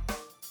bad.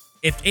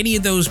 If any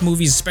of those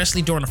movies,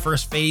 especially during the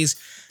first phase,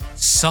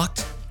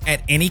 sucked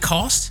at any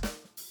cost,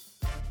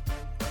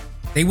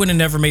 they would have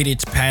never made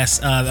it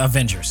past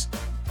Avengers.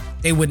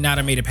 They would not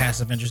have made it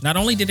past Avengers. Not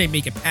only did they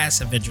make it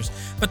past Avengers,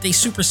 but they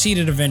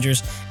superseded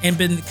Avengers and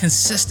been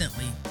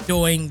consistently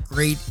doing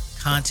great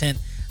content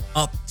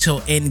up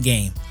till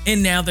Endgame.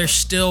 And now they're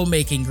still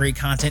making great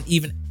content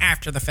even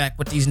after the fact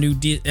with these new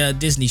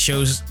Disney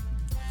shows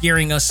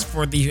gearing us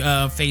for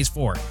the Phase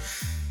 4.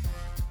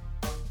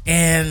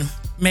 And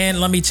man,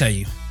 let me tell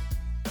you,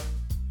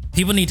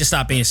 people need to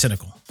stop being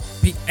cynical.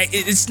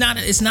 It's not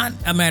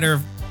a matter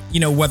of,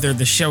 whether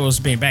the show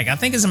is being bad. I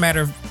think it's a matter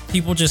of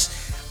people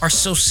just are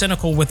so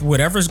cynical with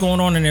whatever's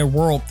going on in their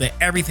world that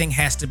everything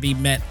has to be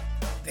met.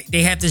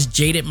 They have this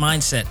jaded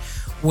mindset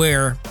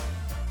where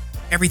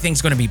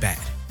everything's going to be bad.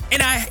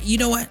 And you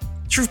know what?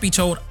 Truth be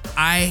told,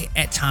 I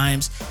at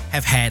times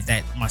have had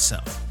that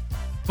myself.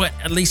 But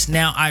at least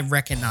now I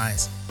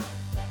recognize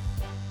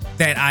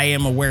that I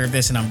am aware of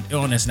this and I'm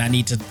doing this and I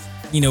need to,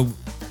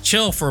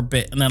 chill for a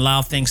bit and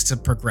allow things to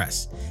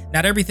progress.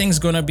 Not everything's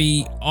going to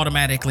be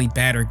automatically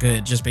bad or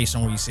good just based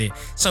on what you see.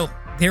 So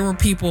there were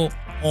people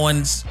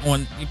on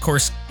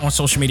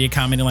social media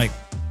commenting like,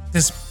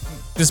 this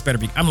better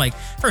be. I'm like,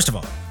 first of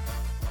all,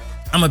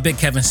 I'm a big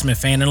Kevin Smith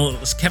fan, and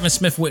Kevin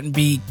Smith wouldn't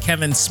be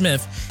Kevin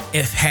Smith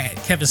if had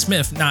Kevin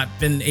Smith not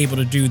been able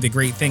to do the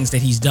great things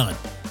that he's done.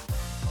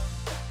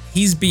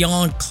 He's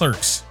beyond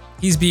Clerks.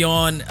 He's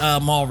beyond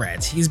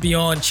Mallrats. He's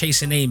beyond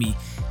Chasing Amy.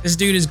 This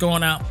dude is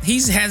going out.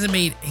 He hasn't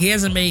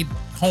made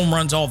home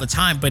runs all the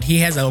time, but he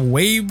has a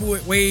way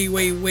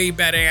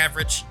better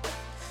average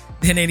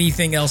than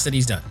anything else that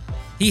he's done.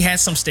 He has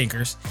some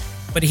stinkers,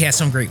 but he has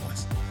some great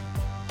ones.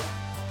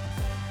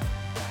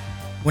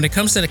 When it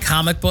comes to the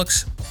comic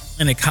books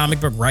and the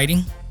comic book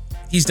writing,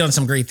 he's done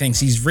some great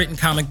things. He's written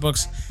comic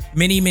books,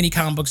 many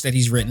comic books that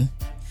he's written.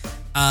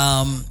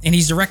 And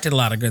he's directed a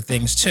lot of good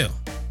things too.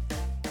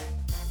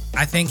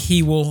 I think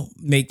he will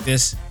make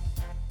this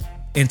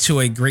into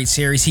a great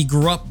series. He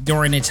grew up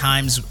during the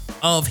times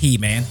of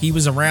He-Man. He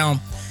was around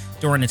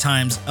during the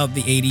times of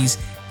the 80s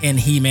and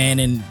He-Man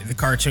and the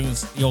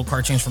cartoons, the old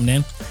cartoons from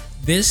then.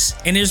 this,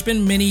 and there's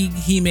been many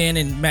He-Man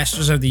and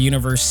Masters of the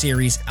Universe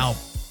series out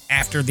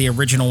after the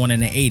original one in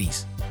the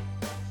 80s.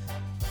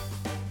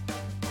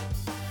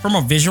 From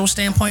a visual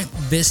standpoint,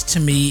 this to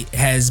me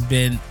has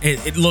been,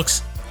 it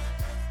looks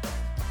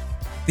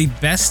the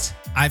best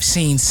I've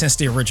seen since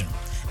the original.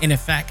 And in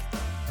fact,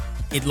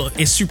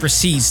 it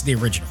supersedes the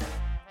original,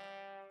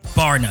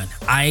 bar none.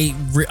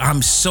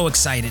 I'm so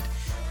excited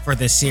for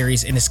this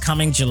series, and it's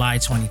coming July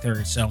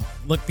 23rd. So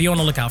be on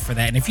the lookout for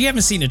that. And if you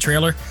haven't seen the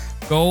trailer,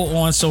 go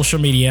on social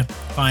media,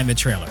 find the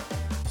trailer.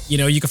 You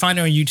know, you can find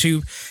it on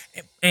YouTube,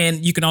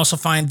 and you can also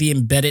find the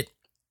embedded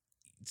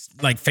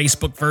like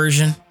Facebook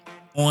version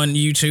on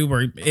YouTube,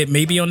 or it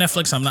may be on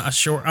Netflix. I'm not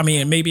sure. I mean,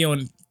 it may be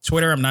on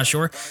Twitter. I'm not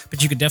sure,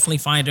 but you could definitely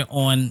find it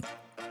on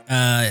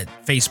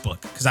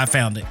Facebook, because I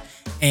found it,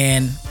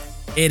 and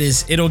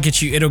it'll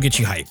get you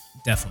hyped.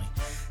 Definitely.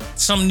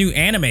 Some new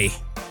anime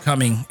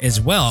coming as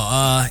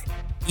well.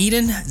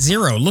 Eden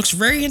Zero looks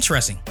very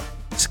interesting.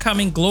 It's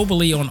coming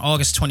globally on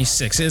August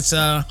 26th.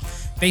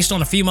 It's based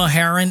on a female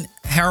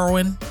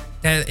heroine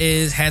that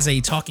has a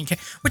talking cat.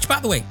 Which, by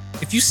the way,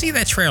 if you see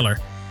that trailer,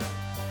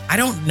 I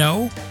don't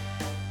know,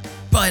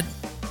 but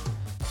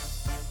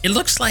it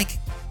looks like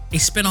a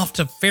spinoff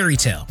to Fairy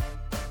Tail.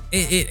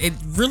 It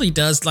really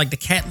does. Like, the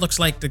cat looks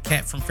like the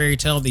cat from Fairy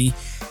Tail. The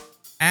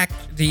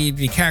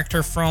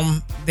character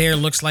from there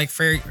looks like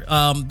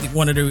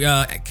one of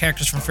the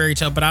characters from Fairy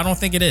Tail, but I don't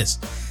think it is.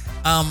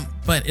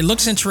 But it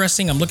looks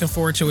interesting. I'm looking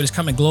forward to it. It's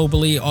coming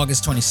globally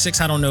August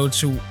 26th. I don't know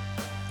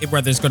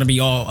whether it's going to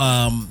be all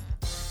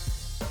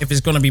if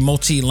it's going to be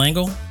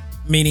multilingual,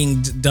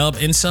 meaning dub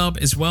and sub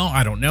as well.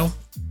 I don't know,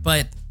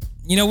 but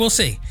we'll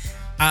see.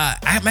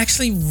 I'm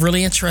actually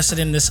really interested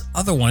in this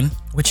other one,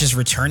 which is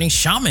returning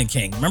Shaman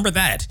King. Remember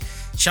that?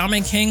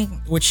 Shaman King,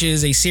 which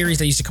is a series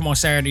that used to come on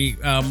Saturday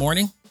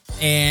morning.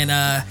 And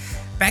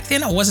back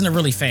then, I wasn't a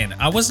really fan.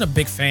 I wasn't a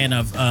big fan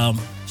of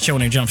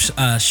Shonen Jump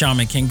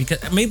Shaman King,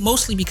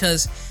 mostly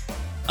because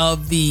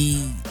of the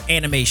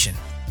animation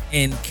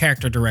and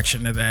character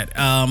direction of that.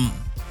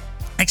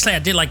 Actually, I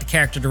did like the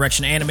character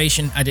direction.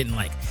 Animation, I didn't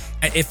like.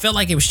 It felt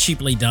like it was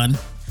cheaply done.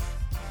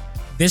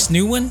 This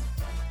new one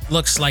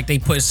looks like they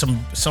put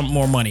some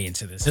more money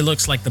into this. It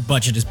looks like the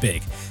budget is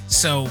big.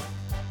 So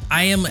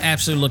I am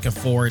absolutely looking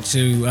forward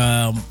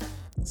to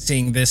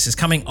seeing this. It's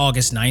coming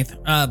August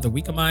 9th, the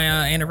week of my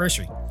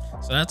anniversary.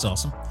 So that's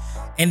awesome.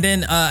 And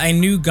then a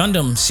new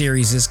Gundam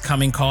series is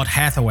coming called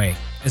Hathaway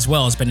as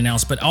well, has been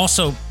announced. But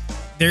also,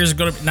 there's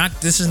going to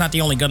this is not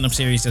the only Gundam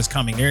series that's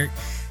coming.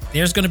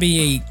 There's going to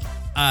be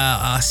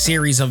a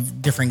series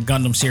of different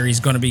Gundam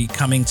series going to be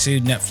coming to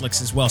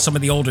Netflix as well. Some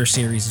of the older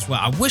series as well.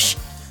 I wish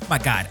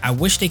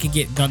they could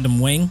get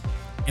Gundam Wing,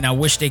 and I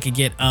wish they could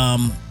get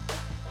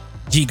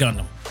G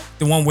Gundam,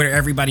 the one where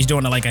everybody's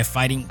doing like a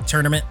fighting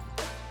tournament.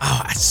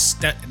 Oh,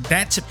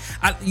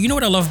 you know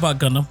what I love about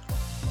Gundam?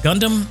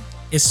 Gundam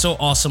is so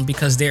awesome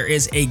because there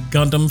is a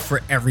Gundam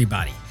for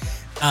everybody.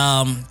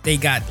 They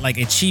got like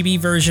a chibi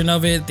version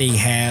of it. They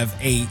have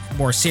a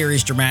more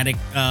serious, dramatic,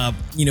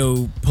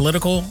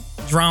 political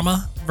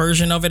drama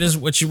version of it, is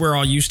what you were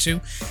all used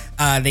to.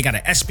 They got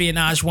an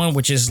espionage one,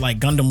 which is like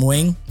Gundam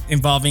Wing,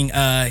 involving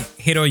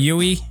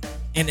Hiroyui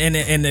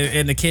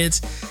and the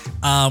kids,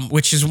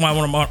 which is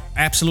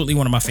absolutely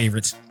one of my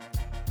favorites.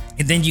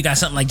 And then you got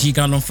something like G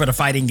Gundam for the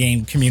fighting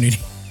game community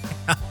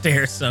out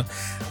there. So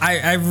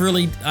I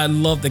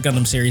love the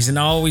Gundam series, and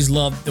I always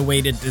loved the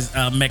way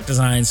that mech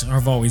designs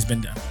have always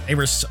been done.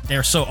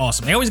 They're so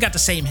awesome. They always got the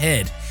same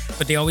head,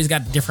 but they always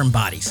got different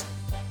bodies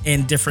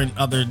and different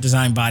other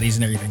design bodies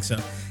and everything. So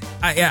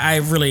I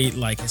really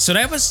like it. So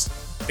that was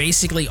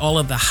basically all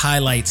of the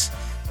highlights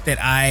that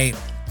I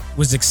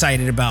was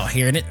excited about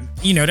here. And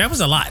that was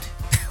a lot.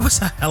 That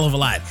was a hell of a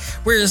lot.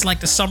 Whereas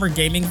like the Summer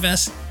Gaming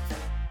Fest,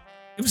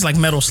 it was like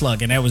Metal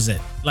Slug, and that was it.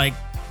 Like,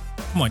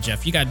 come on,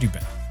 Jeff, you gotta do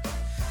better.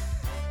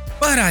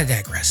 But I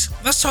digress.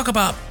 Let's talk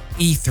about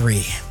E3.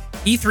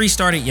 E3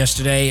 started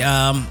yesterday.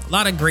 A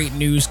lot of great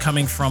news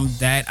coming from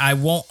that. I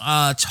won't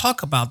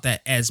talk about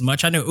that as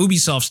much. I know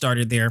Ubisoft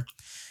started their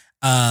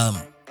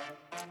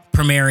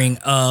premiering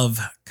of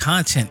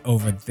content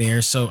over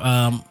there. So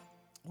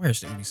where's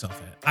the Ubisoft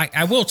at?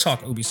 I will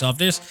talk Ubisoft.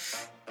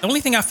 The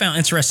only thing I found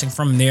interesting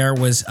from there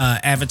was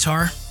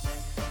Avatar.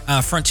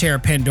 Frontier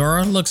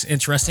Pandora looks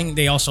interesting.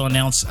 They also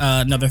announced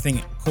another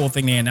cool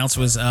thing they announced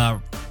was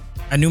a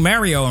new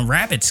Mario and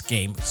Rabbids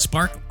game,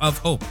 Spark of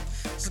Hope.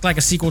 It's like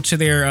a sequel to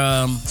their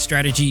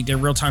their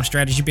real-time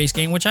strategy-based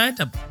game, which I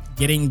ended up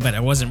getting, but I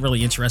wasn't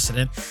really interested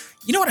in.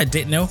 You know what I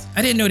didn't know?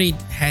 I didn't know they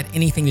had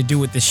anything to do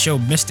with this show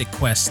Mystic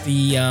Quest,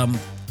 the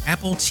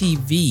Apple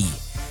TV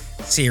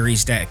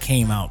series that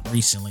came out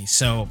recently.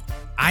 So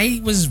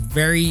I was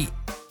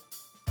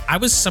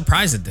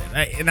surprised at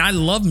that. And I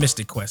love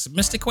Mystic Quest.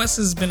 Mystic Quest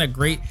has been a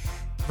great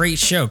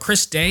show.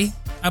 Chris Day,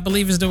 I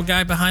believe, is the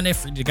guy behind it.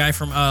 The guy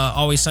from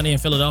Always Sunny in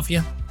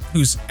Philadelphia,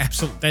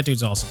 that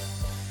dude's awesome.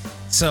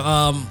 So,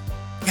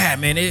 yeah,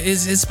 man,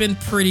 it's been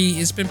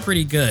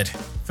pretty good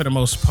for the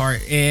most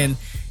part. And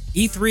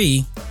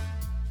E3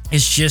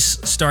 is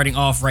just starting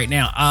off right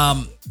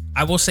now.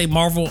 I will say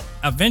Marvel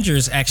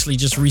Avengers actually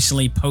just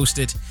recently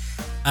posted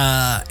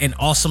an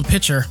awesome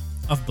picture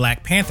of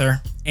Black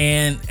Panther.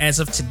 And as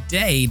of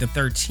today, the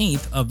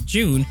 13th of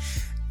June,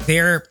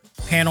 their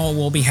panel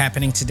will be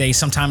happening today,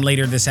 sometime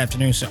later this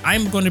afternoon. So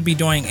I'm going to be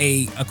doing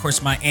of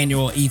course, my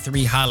annual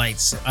E3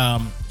 highlights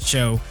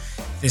show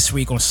this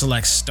week on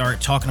Select Start,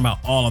 talking about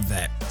all of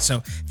that.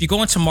 So if you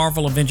go into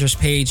Marvel Avengers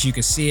page, you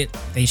can see it.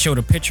 They showed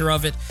a picture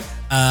of it.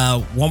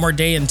 One more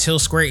day until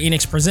Square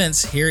Enix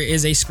presents. Here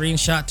is a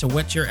screenshot to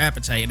whet your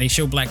appetite, and they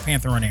show Black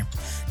Panther on there.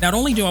 Not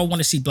only do I want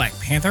to see Black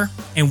Panther,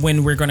 and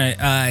when we're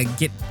gonna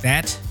get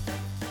that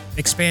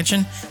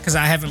expansion, because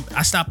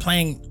I stopped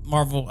playing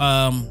Marvel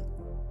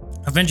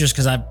Avengers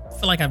because I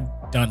feel like I've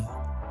done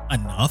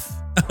enough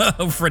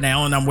for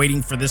now, and I'm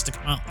waiting for this to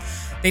come out.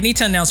 They need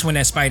to announce when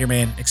that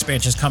Spider-Man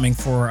expansion is coming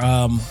for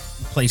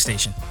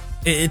PlayStation.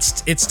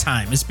 It's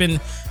time. It's been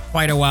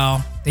quite a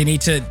while. They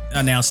need to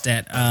announce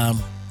that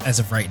as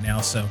of right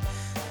now. So,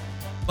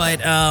 but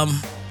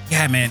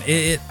yeah, man,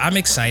 I'm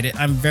excited.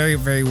 I'm very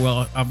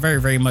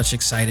very much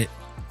excited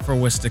for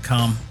what's to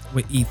come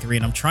with E3,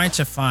 and I'm trying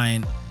to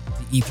find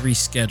the E3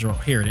 schedule.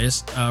 Here it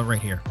is,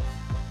 right here.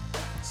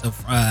 So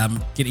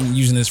I'm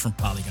using this from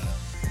Polygon.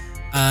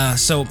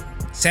 So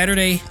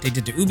Saturday they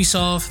did the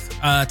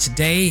Ubisoft.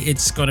 Today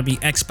it's going to be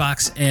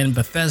Xbox and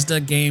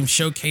Bethesda Game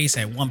Showcase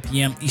at 1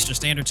 p.m. Eastern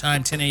Standard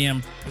Time, 10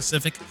 a.m.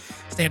 Pacific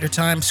Standard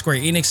Time. Square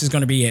Enix is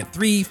going to be at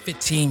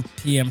 3:15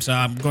 p.m. So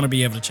I'm going to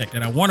be able to check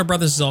that out. Warner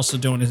Brothers is also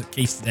doing a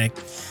case today.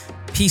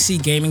 PC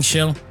Gaming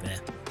Show.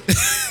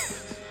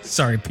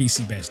 Sorry,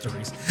 PC Bad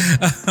Stories.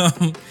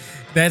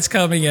 That's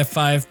coming at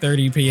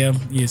 5:30 p.m.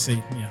 You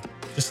see, yeah,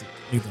 just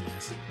leave the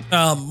list.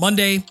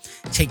 Monday,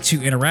 Take-Two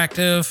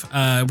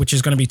Interactive, which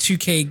is going to be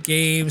 2K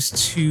Games,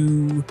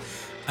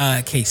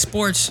 2K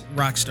Sports,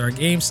 Rockstar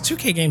Games.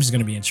 2K Games is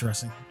going to be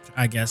interesting,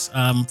 I guess,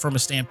 from a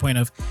standpoint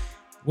of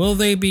will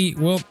they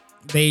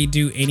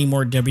do any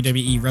more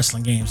WWE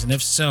wrestling games? And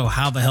if so,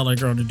 how the hell are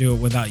they going to do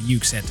it without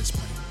Yuke's at this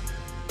point?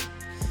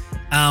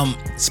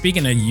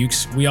 Speaking of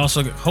Yuke's, we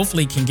also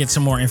hopefully can get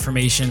some more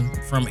information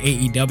from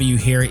AEW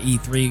here at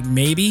E3.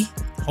 Maybe,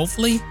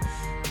 hopefully,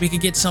 we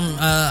could get some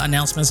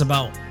announcements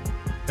about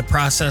the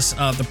progress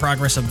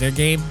of their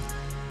game.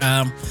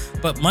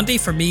 But Monday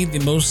for me, the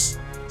most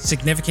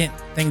significant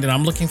thing that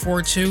I'm looking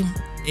forward to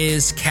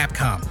is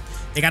Capcom.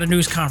 They got a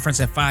news conference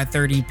at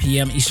 5:30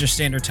 p.m. Eastern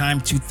Standard Time,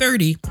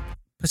 2:30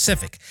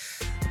 Pacific.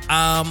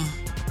 What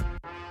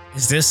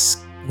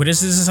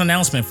is this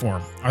announcement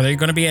for? Are they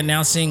going to be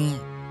announcing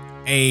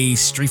a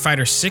Street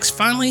Fighter 6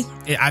 finally?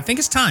 I think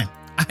it's time.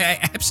 I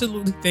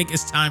absolutely think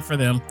it's time for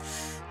them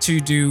to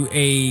do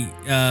a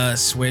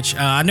switch.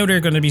 I know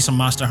there's going to be some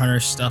Monster Hunter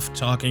stuff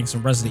talking,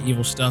 some Resident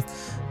Evil stuff,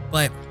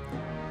 but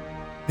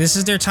this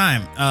is their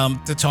time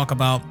to talk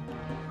about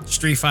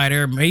Street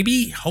Fighter,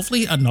 maybe,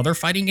 hopefully another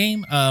fighting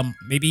game,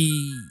 maybe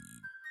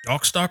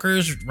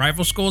Darkstalkers,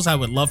 Rival Schools. I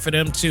would love for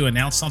them to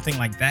announce something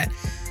like that.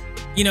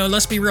 You know,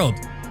 let's be real.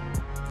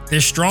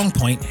 Their strong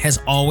point has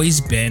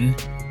always been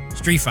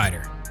Street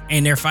Fighter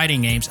and their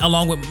fighting games,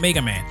 along with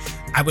Mega Man.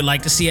 I would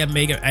like to see a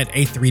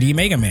 3D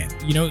Mega Man,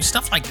 you know,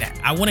 stuff like that.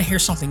 I want to hear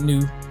something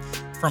new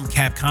from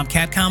Capcom.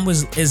 Capcom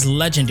is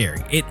legendary.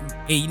 It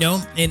you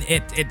know, and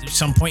at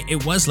some point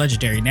it was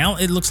legendary. Now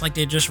it looks like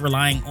they're just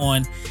relying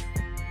on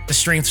the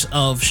strengths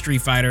of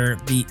Street Fighter.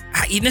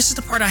 And this is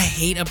the part I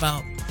hate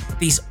about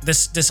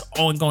this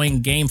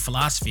ongoing game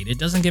philosophy. It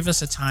doesn't give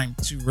us a time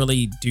to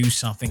really do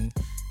something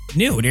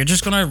new. They're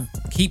just gonna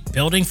keep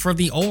building for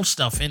the old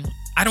stuff, and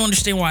I don't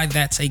understand why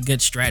that's a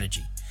good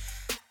strategy.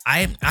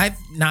 I've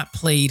not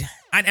played,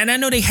 and I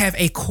know they have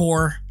a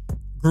core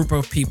group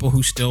of people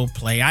who still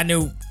play. I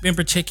know in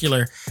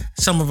particular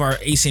some of our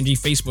ACMG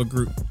Facebook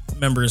group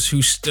members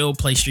who still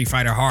play Street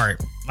Fighter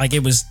hard, like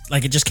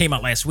it just came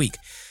out last week.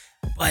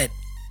 But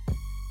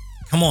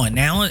come on,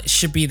 now it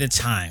should be the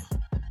time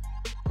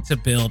to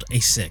build a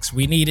 6.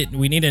 We need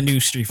a new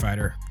Street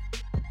Fighter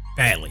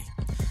badly.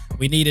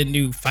 We need a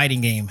new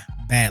fighting game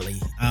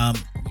badly.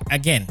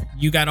 Again,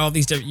 you got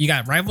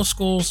Rival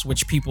Schools,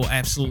 which people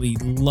absolutely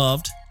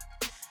loved,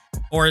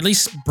 or at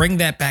least bring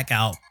that back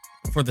out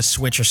for the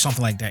Switch or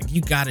something like that.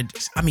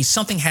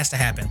 Something has to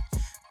happen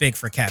big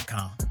for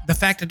Capcom. The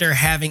fact that they're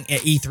having an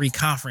E3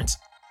 conference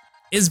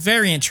is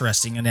very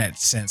interesting in that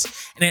sense.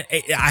 And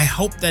I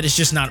hope that it's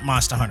just not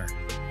Monster Hunter.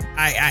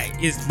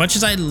 As much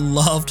as I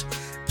loved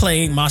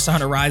playing Monster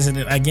Hunter Rise, and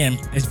again,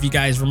 if you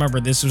guys remember,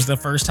 this was the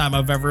first time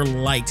I've ever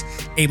liked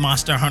a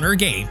Monster Hunter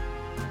game.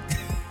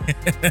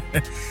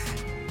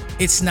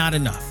 It's not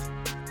enough.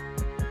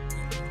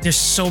 There's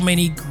so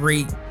many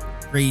great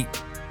IPs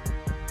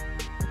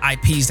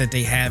that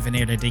they have in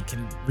there that they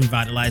can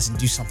revitalize and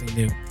do something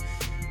new.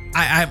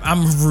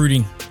 I'm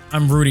rooting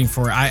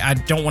for it. I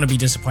don't want to be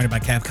disappointed by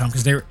Capcom,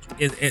 because they're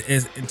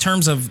in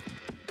terms of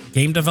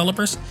game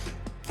developers,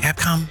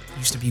 Capcom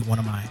used to be one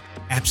of my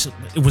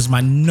it was my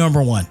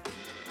number one,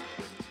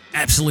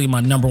 absolutely my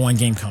number one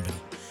game company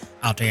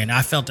out there, and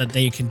I felt that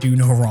they can do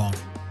no wrong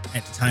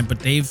at the time.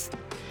 But they've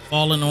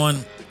fallen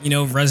on,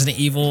 Resident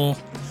Evil,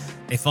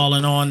 they've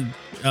fallen on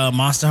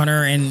Monster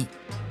Hunter, and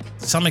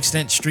some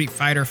extent, Street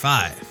Fighter V.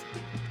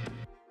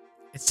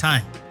 It's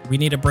time. We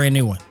need a brand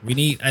new one. We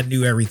need a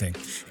new everything.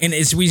 And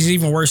it's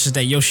even worse is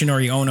that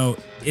Yoshinori Ono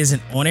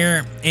isn't on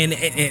air and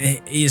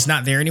it is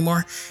not there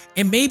anymore.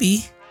 And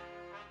maybe,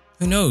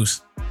 who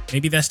knows?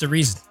 Maybe that's the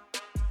reason.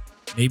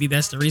 Maybe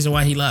that's the reason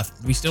why he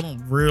left. We still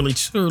don't really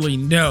truly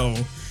know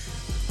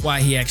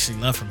why he actually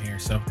left from here.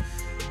 So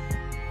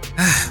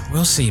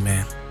we'll see,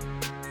 man.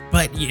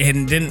 But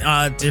and then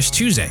there's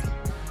Tuesday,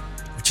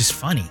 which is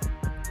funny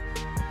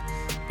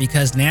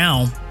because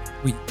now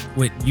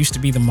what used to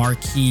be the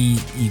marquee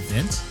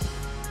event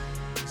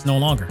is no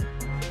longer.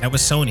 That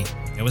was Sony.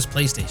 That was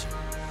PlayStation.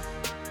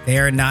 They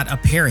are not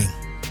appearing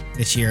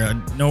this year,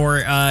 nor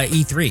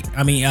E3.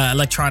 I mean,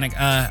 Electronic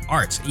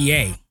Arts,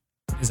 EA,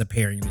 is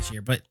appearing this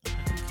year. But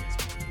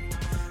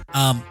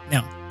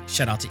now,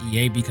 shout out to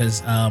EA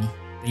because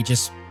they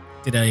just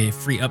did a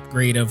free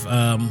upgrade of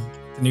the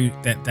new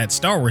that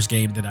Star Wars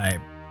game that I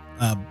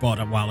bought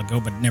a while ago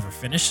but never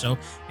finished. So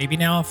maybe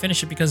now I'll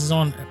finish it because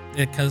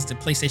because the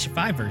PlayStation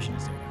 5 version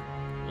is there.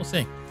 We'll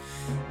see.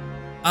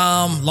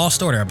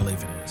 Lost Order, I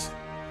believe it is.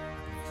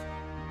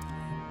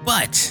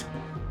 But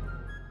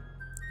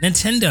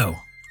Nintendo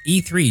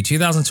E3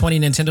 2020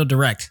 Nintendo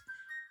Direct,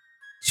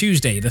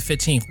 Tuesday the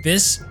 15th.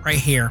 This right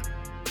here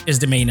is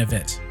the main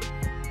event,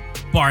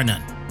 bar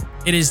none.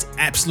 It is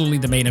absolutely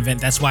the main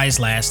event. That's why it's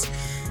last.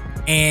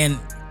 And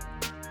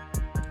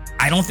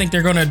I don't think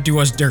they're gonna do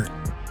us dirt.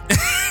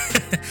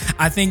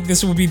 I think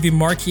this will be the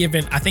marquee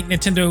event. I think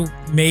Nintendo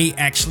may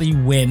actually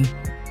win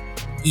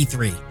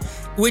E3,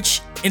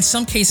 which in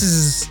some cases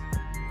is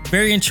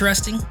very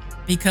interesting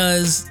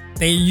because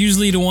they're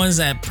usually the ones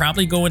that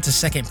probably go into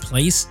second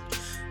place.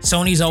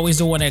 Sony's always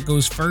the one that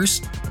goes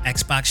first.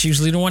 Xbox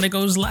usually the one that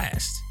goes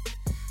last.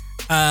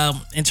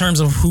 In terms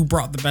of who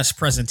brought the best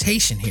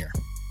presentation here,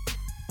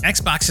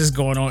 Xbox is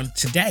going on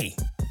today.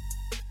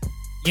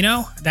 You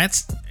know,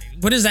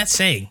 what does that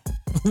say?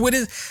 What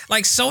is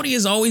like Sony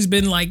has always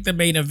been like the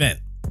main event.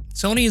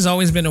 Sony has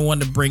always been the one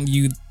to bring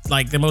you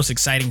like the most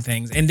exciting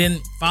things. And then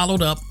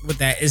followed up with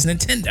that is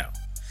Nintendo.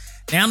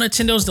 Now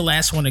Nintendo's the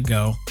last one to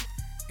go.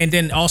 And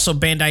then also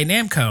Bandai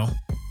Namco,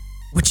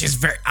 which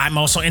is I'm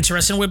also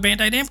interested in what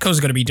Bandai Namco is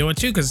going to be doing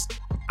too, because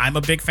I'm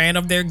a big fan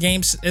of their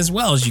games as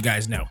well, as you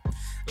guys know.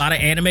 A lot of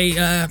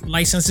anime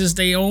licenses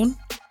they own.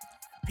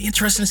 Be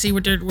interesting to see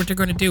what they're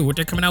going to do, what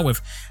they're coming out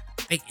with.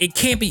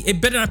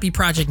 It better not be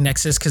Project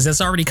Nexus because that's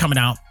already coming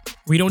out.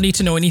 We don't need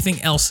to know anything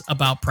else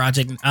about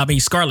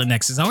Scarlet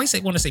Nexus. I always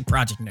want to say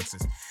Project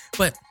Nexus,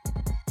 but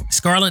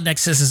Scarlet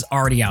Nexus is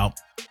already out,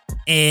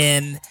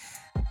 and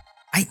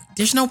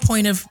there's no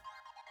point of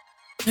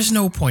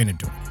doing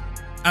it.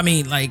 I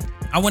mean, like,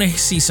 I want to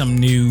see some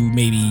new,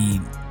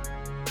 maybe,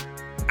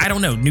 I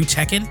don't know, new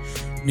Tekken,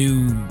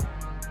 new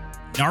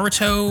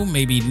Naruto,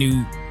 maybe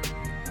new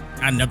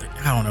another.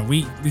 I don't know.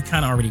 We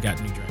kind of already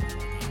got new Dragon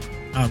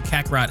Ball.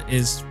 Kakarot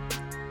is,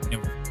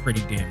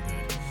 pretty damn good.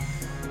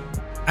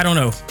 I don't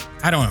know.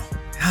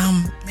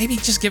 Maybe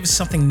just give us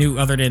something new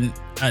other than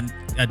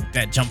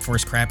that Jump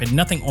Force crap and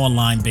nothing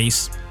online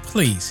based,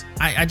 please.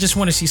 I just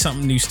want to see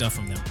something new stuff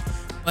from them.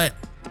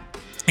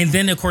 And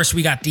then of course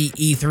we got the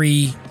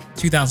E3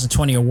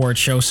 2020 award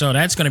show, so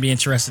that's going to be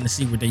interesting to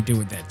see what they do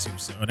with that too.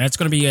 So that's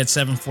going to be at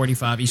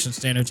 7:45 Eastern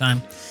Standard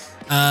Time,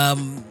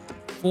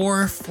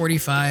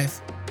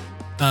 4:45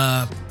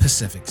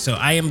 Pacific. So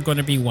I am going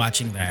to be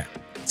watching that,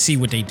 see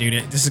what they do.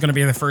 This is going to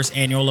be the first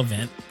annual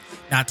event,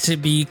 not to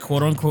be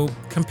quote unquote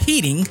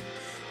competing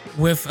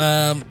with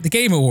the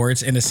Game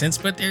Awards in a sense,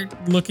 but they're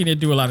looking to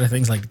do a lot of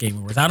things like the Game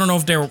Awards. I don't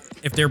know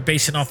if they're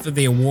basing off of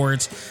the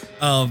awards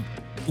of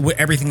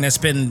everything that's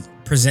been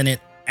presented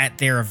at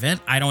their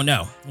event. I don't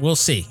know. We'll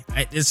see.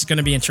 It's going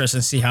to be interesting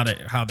to see how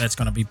that's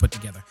going to be put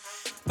together.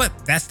 But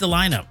that's the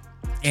lineup,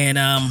 and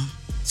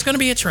it's going to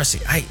be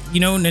interesting.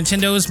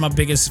 Nintendo is my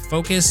biggest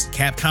focus.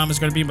 Capcom is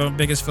going to be my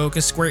biggest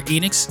focus. Square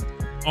Enix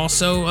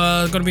also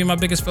going to be my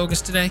biggest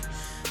focus today.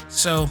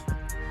 So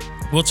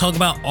we'll talk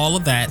about all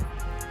of that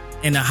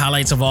and the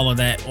highlights of all of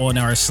that on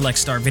our Select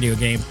Start Video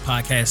Game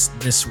podcast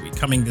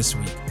coming this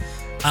week.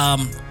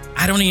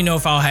 I don't even know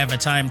if I'll have a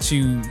time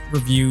to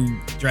review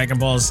Dragon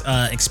Ball's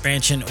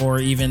expansion or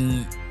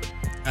even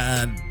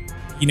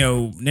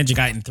Ninja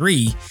Gaiden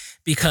 3,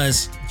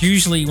 because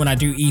usually when I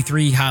do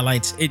E3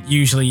 highlights,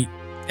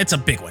 it's a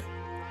big one.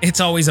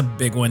 It's always a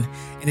big one,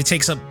 and it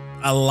takes up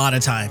a lot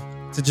of time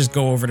to just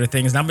go over the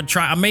things. And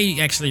I may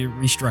actually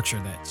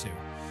restructure that too.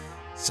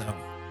 So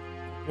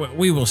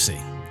we will see.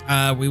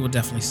 We will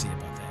definitely see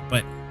about that.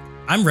 But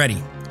I'm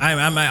ready.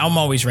 I'm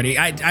always ready.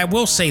 I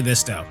will say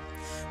this though,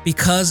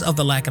 because of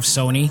the lack of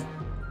Sony,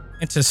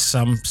 and to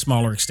some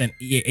smaller extent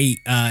EA,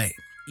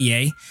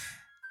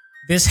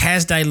 this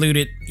has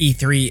diluted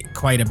E3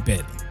 quite a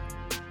bit.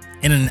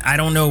 And I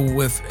don't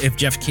know if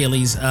Jeff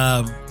Keighley's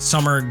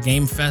Summer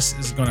Game Fest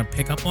is going to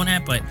pick up on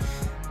that, but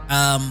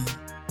I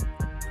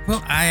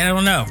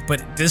don't know.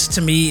 But this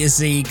to me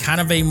is a kind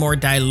of a more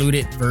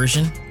diluted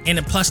version, and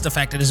plus the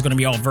fact that it's going to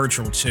be all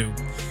virtual too,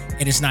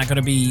 and it's not going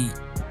to be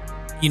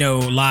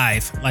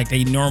live like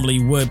they normally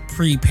would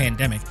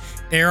pre-pandemic.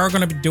 they are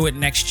going to do it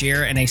next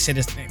year, and they said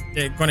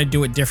they're going to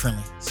do it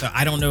differently. So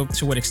I don't know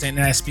to what extent,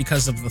 and that's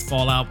because of the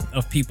fallout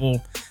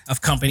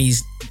of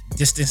companies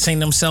distancing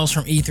themselves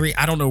from E3.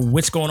 I don't know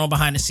what's going on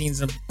behind the scenes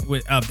of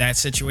that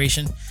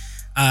situation.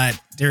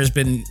 There's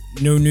been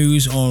no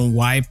news on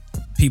why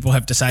people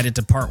have decided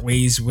to part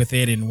ways with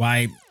it and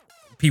why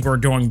people are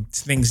doing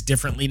things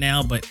differently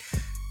now, but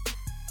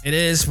it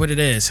is what it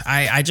is.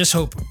 I just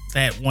hope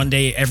that one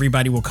day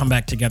everybody will come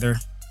back together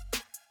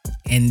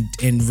and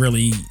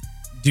really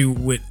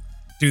do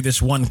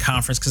this one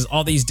conference, because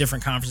all these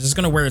different conferences is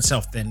going to wear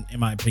itself thin, in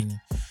my opinion.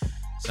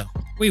 So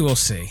we will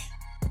see.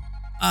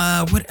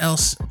 What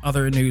else?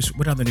 Other news?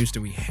 What other news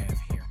do we have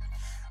here?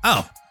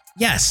 Oh,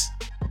 yes.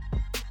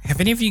 Have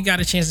any of you got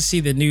a chance to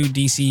see the new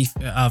DC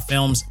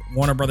Films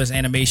Warner Brothers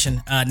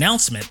Animation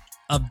announcement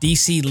of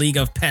DC League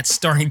of Pets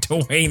starring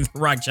Dwayne "The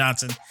Rock"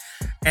 Johnson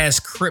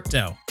as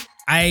Crypto?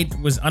 I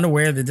was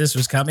unaware that this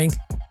was coming.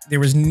 There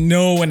was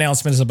no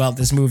announcements about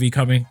this movie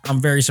coming.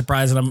 I'm very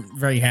surprised, and I'm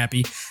very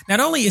happy. Not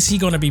only is he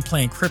going to be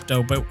playing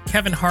Crypto, but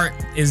Kevin Hart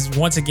is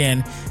once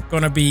again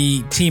going to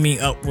be teaming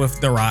up with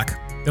The Rock.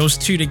 Those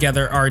two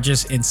together are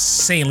just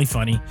insanely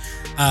funny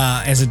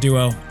as a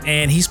duo.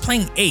 And he's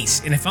playing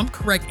Ace. And if I'm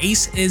correct,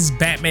 Ace is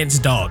Batman's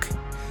dog.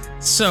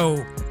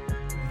 So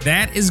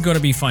that is going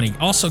to be funny.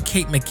 Also,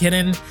 Kate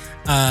McKinnon,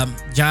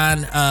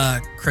 John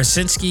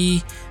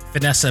Krasinski,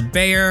 Vanessa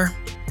Bayer,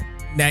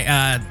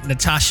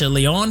 Natasha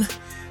Lyonne,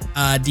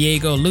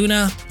 Diego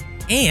Luna,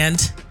 and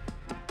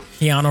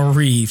Keanu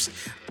Reeves.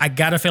 I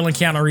got a feeling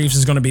Keanu Reeves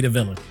is going to be the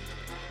villain.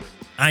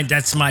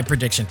 That's my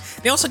prediction.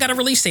 They also got a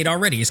release date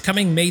already. It's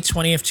coming May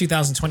 20th,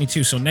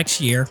 2022. So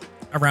next year,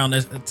 around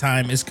this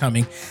time, is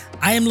coming.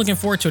 I am looking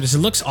forward to it. It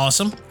looks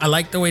awesome. I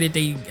like the way that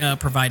they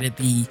provided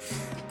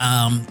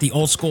the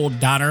old school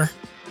Donner,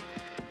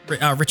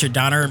 Richard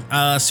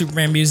Donner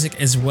Superman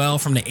music as well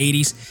from the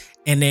 80s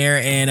in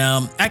there. And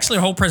actually,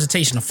 the whole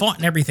presentation, the font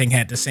and everything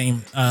had the same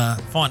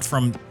font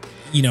from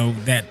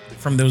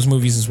those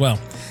movies as well.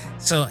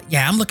 So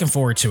yeah, I'm looking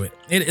forward to it.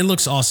 It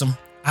looks awesome.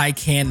 I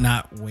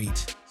cannot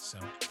wait. So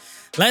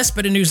last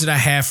bit of news that I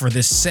have for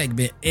this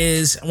segment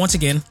is, once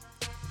again,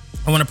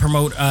 I want to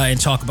promote and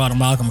talk about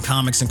Amalgam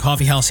Comics and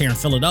Coffee House here in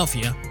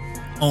Philadelphia,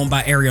 owned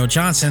by Ariel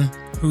Johnson,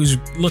 who's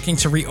looking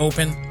to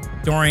reopen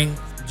during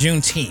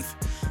Juneteenth,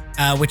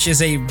 which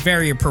is a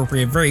very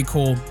appropriate, very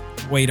cool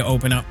way to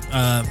open up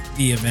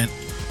the event.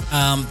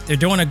 They're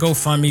doing a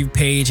GoFundMe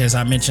page, as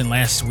I mentioned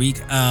last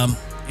week,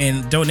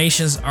 and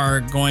donations are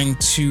going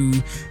to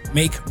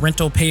make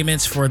rental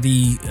payments for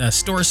the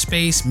store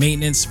space,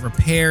 maintenance,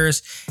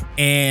 repairs,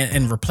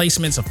 and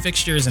replacements of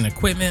fixtures and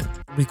equipment,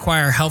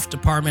 require health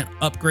department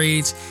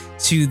upgrades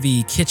to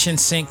the kitchen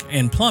sink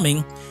and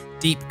plumbing,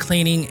 deep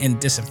cleaning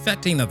and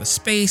disinfecting of the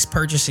space,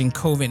 purchasing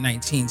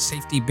COVID-19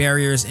 safety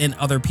barriers and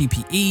other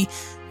PPE,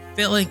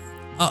 filling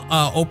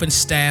open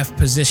staff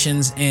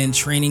positions, and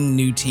training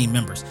new team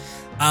members.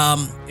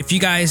 If you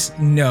guys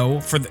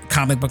know, for the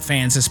comic book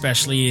fans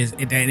especially,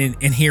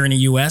 in here in the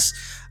US,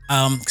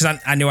 because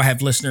I know I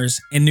have listeners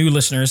and new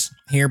listeners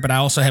here, but I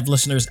also have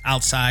listeners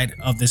outside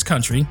of this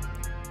country.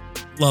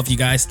 Love you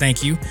guys.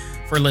 Thank you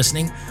for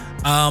listening.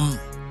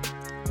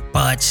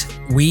 But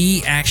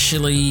we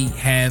actually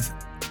have,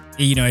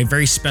 a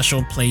very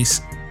special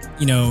place,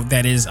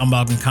 that is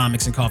Amalgam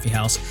Comics and Coffee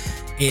House.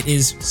 It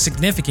is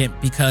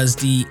significant because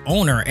the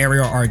owner,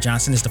 Ariel R.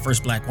 Johnson, is the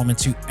first Black woman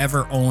to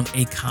ever own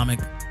a comic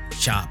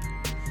shop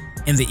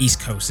in the East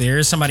Coast. There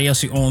is somebody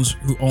else who owned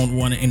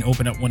one and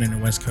opened up one in the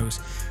West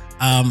Coast.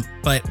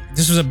 But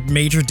this was a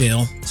major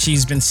deal.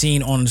 She's been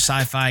seen on the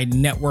Sci-Fi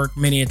Network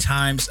many a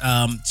times.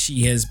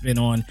 She has been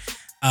on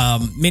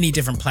many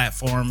different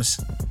platforms.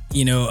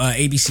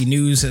 ABC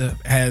News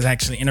has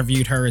actually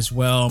interviewed her as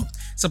well.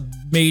 It's a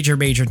major,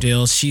 major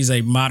deal. She's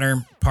a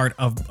modern part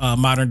of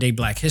modern day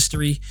Black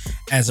history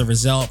as a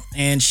result.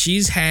 And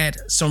she's had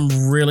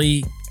some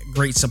really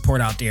great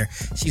support out there.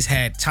 She's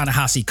had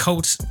Ta-Nehisi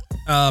Coates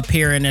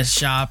appear in this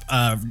shop.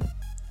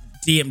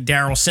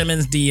 Daryl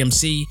Simmons,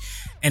 DMC,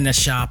 in the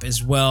shop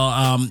as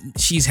well.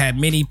 She's had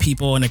many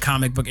people in the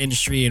comic book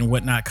industry and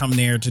whatnot come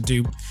there to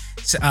do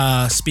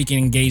speaking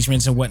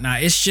engagements and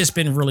whatnot. It's just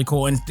been really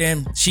cool. And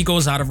then she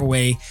goes out of her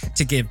way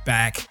to give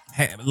back.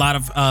 A lot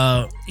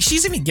of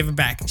she's even giving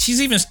back. She's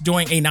even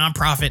doing a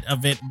nonprofit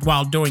event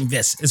while doing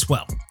this as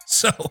well.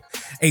 So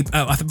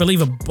I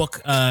believe a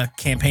book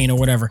campaign or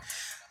whatever.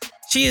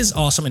 She is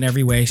awesome in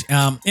every way.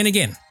 And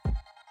again,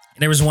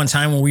 there was one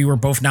time when we were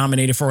both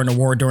nominated for an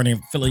award during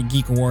the Philly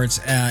Geek Awards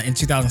in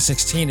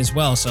 2016 as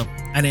well. So,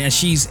 and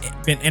she's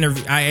been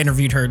I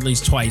interviewed her at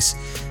least twice.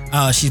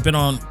 She's been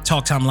on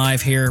Talk Time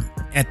Live here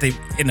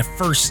in the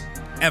first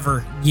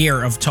ever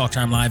year of Talk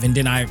Time Live, and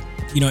then I,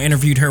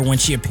 interviewed her when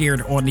she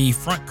appeared on the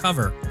front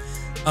cover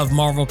of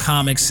Marvel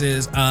Comics'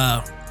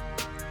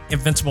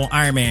 Invincible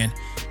Iron Man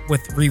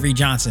with Riri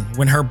Johnson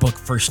when her book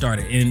first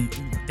started, and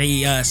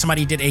they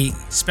somebody did a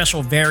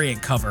special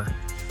variant cover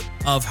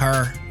of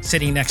her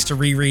sitting next to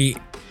Riri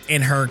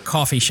in her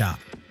coffee shop.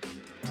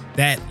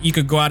 That you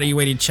could go out of your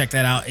way to check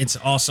that out. It's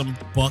an awesome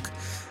book.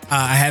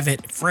 I have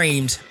it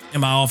framed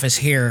in my office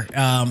here,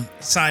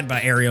 signed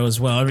by Ariel as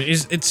well.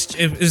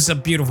 It's a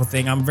beautiful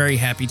thing. I'm very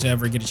happy to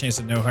ever get a chance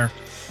to know her.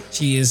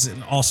 She is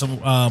an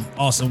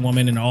awesome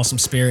woman and an awesome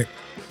spirit.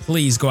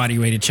 Please go out of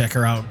your way to check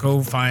her out.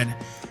 Go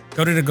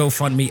to the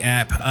GoFundMe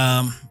app.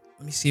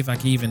 Let me see if I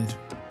can even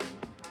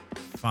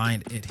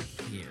find it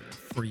here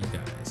for you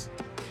guys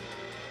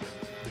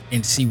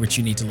and see what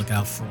you need to look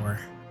out for.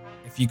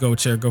 If you go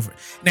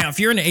now, if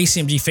you're in the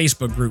ACMG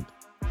Facebook group,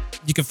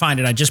 you can find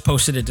it. I just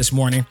posted it this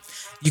morning.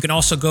 You can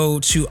also go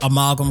to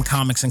Amalgam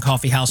Comics and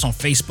Coffee House on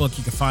Facebook.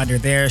 You can find her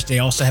there. They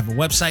also have a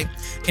website.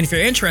 And if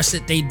you're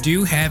interested, they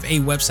do have a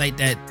website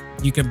that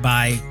you can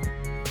buy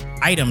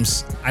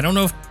items. I don't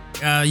know if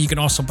you can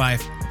also buy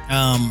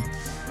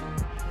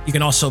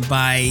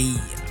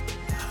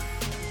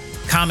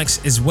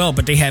comics as well,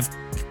 but they have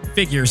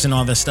figures and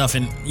all this stuff,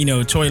 and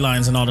toy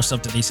lines and all the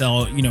stuff that they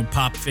sell,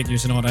 pop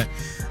figures and all that.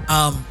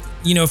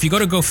 If you go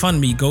to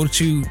GoFundMe, go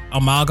to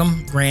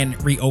Amalgam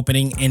Grand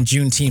Reopening and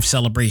Juneteenth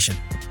Celebration.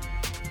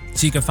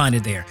 So you can find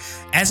it there.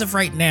 As of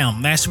right now,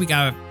 last week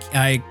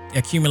I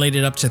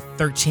accumulated up to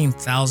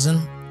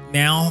 13,000.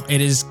 Now it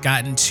has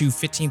gotten to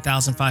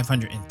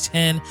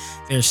 15,510.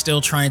 They're still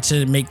trying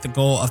to make the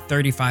goal of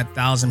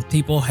 35,000.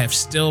 People have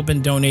still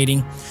been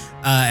donating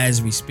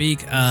as we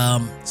speak.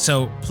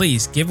 So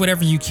please give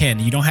whatever you can.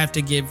 You don't have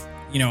to give,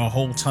 a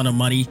whole ton of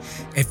money.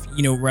 If,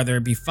 whether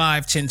it be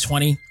 5, 10,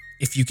 20,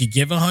 if you could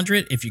give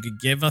 100, if you could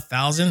give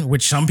 1,000,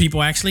 which some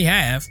people actually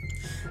have,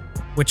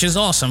 which is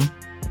awesome.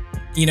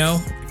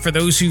 For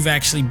those who've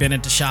actually been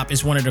at the shop,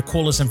 it's one of the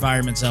coolest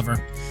environments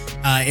ever.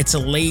 It's a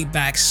laid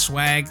back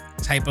swag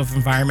type of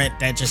environment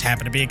that just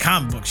happened to be a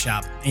comic book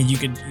shop, and you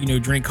could,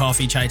 drink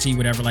coffee, chai tea,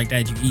 whatever like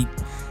that. You eat,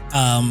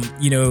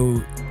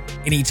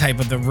 any type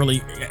of the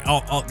really,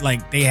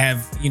 like they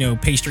have,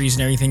 pastries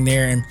and everything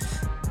there. And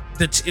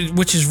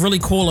which is really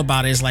cool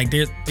about it is like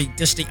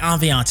just the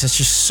ambiance is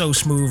just so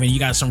smooth, and you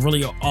got some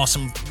really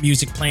awesome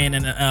music playing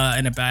in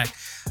the back.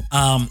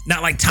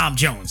 Not like Tom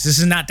Jones. This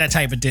is not that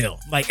type of deal.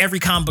 Like every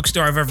comic book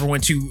store I've ever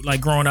went to,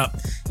 like growing up,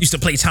 used to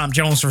play Tom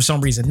Jones for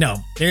some reason. No,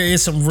 there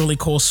is some really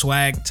cool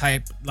swag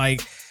type,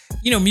 like,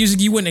 music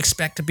you wouldn't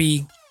expect to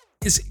be,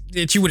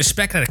 that you would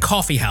expect at a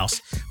coffee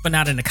house, but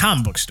not in a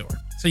comic book store.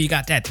 So you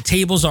got that. The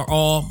tables are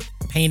all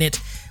painted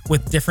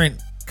with different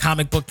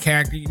comic book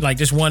characters. Like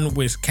there's one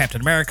with Captain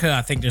America.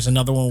 I think there's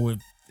another one with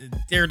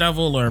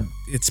Daredevil, or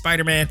it's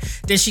Spider-Man.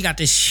 Then she got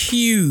this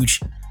huge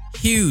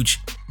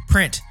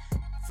print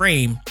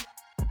frame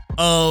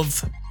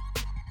of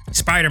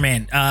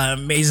Spider-Man,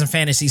 Amazing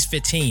Fantasies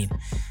 15,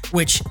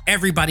 which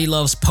everybody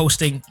loves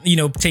posting,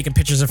 taking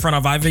pictures in front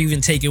of. I've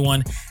even taken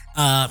one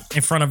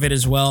in front of it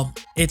as well.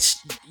 It's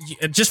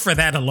just for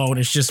that alone,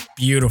 it's just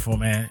beautiful,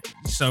 man.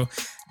 So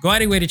go out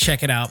of your way to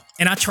check it out.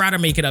 And I try to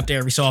make it up there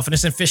every so often.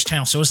 It's in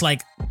Fishtown, so it's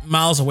like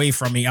miles away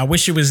from me. I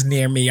wish it was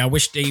near me. I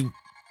wish they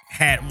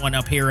had one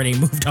up here and they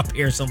moved up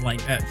here or something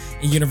like that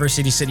in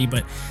University City.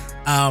 But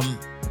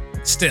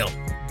still,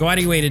 go out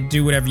of your way to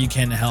do whatever you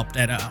can to help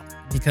that out,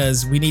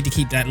 because we need to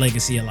keep that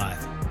legacy alive.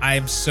 I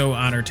am so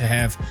honored to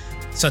have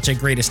such a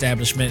great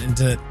establishment and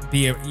to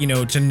be,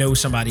 to know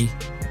somebody,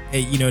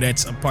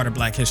 that's a part of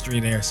Black history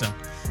there. So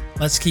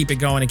let's keep it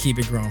going and keep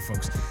it growing,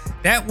 folks.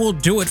 That will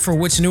do it for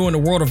what's new in the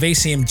world of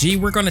ACMG.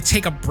 We're going to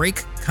take a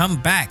break,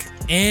 come back,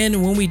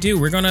 and when we do,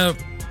 we're going to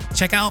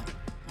check out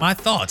my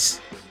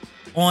thoughts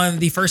on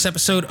the first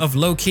episode of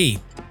Low Key.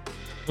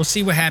 We'll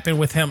see what happened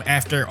with him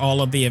after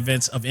all of the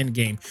events of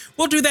Endgame.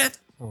 We'll do that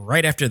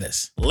right after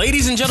this.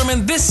 Ladies and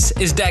gentlemen, this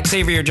is Dak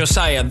Xavier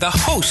Josiah, the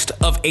host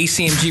of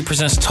ACMG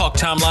Presents Talk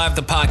Time Live,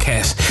 the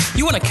podcast.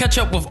 You want to catch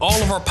up with all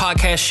of our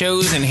podcast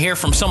shows and hear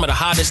from some of the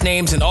hottest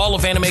names in all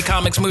of anime,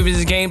 comics, movies,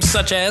 and games,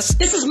 such as...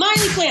 This is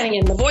Miley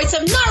Flanagan, the voice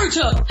of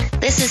Naruto.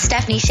 This is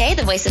Stephanie Shea,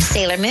 the voice of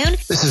Sailor Moon.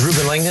 This is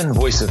Ruben Langdon,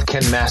 voice of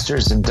Ken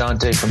Masters and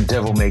Dante from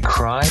Devil May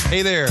Cry.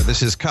 Hey there,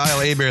 this is Kyle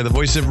Hebert, the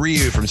voice of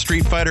Ryu from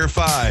Street Fighter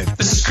V.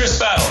 This is Chris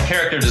Battle,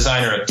 character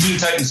designer of Teen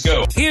Titans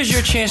Go. Here's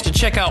your chance to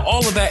check out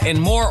all of that and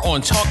more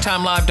on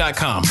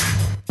TalkTimeLive.com.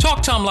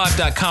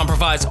 TalkTimeLive.com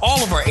provides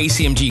all of our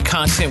ACMG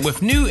content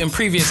with new and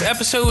previous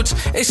episodes,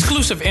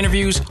 exclusive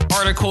interviews,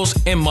 articles,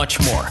 and much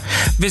more.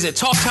 Visit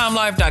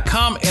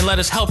TalkTimeLive.com and let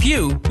us help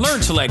you learn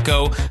to let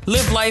go,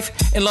 live life,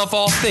 and love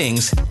all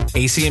things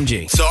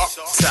ACMG. Talk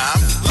Time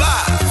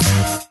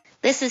Live.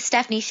 This is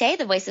Stephanie Shea,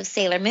 the voice of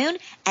Sailor Moon,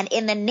 and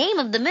in the name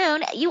of the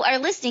moon, you are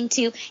listening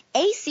to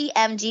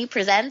ACMG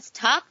Presents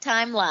Talk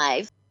Time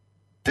Live.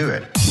 Do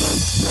it.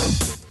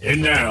 And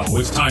now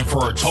it's time for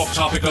our talk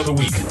topic of the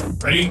week.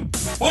 Ready?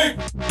 Play!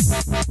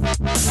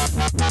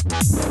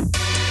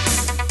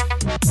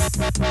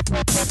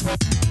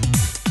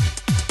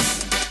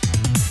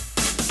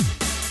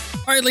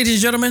 All right, ladies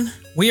and gentlemen,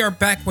 we are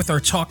back with our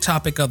talk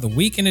topic of the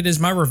week, and it is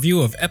my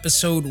review of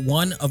episode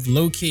 1 of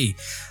Low Key.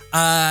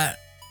 I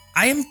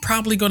am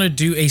probably going to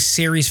do a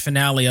series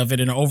finale of it,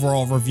 an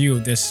overall review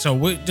of this. So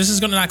this is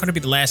not going to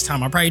be the last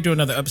time. I'll probably do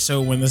another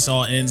episode when this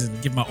all ends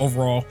and give my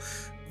overall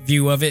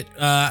view of it.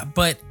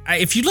 But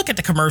if you look at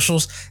the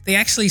commercials, they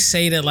actually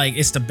say that like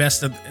it's the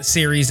best of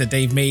series that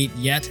they've made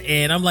yet.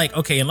 And I'm like,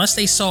 okay, unless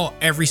they saw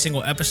every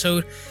single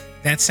episode,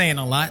 that's saying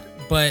a lot.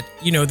 But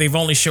they've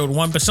only showed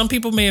one. But some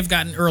people may have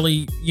gotten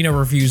early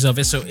reviews of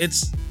it, so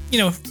it's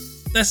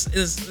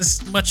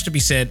that's much to be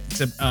said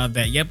to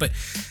that yet. But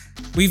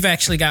we've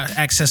actually got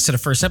access to the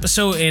first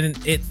episode, and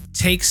it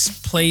takes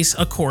place,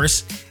 of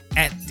course,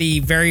 at the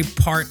very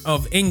part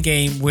of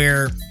Endgame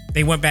where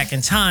they went back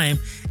in time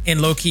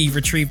and Loki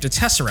retrieved the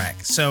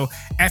Tesseract. So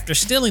after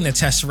stealing the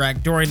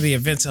Tesseract during the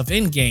events of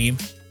Endgame,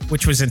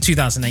 which was in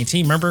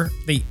 2019, remember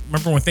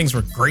when things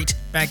were great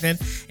back then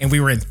and we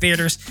were in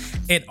theaters?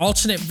 An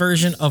alternate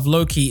version of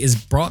Loki is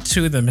brought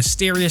to the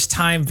mysterious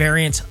time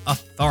variant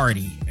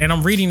Authority. And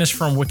I'm reading this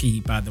from Wiki,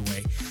 by the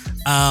way,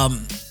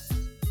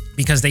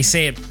 because they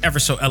say it ever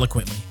so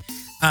eloquently,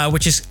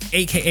 which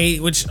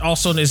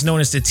also is known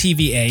as the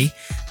TVA,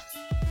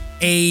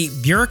 a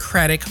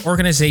bureaucratic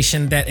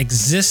organization that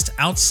exists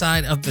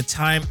outside of the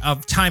time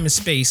and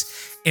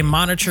space and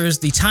monitors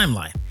the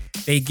timeline.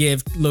 They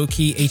give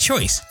Loki a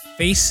choice: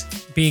 face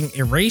being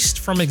erased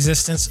from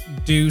existence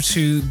due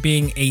to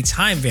being a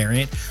time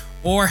variant,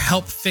 or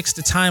help fix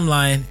the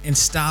timeline and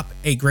stop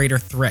a greater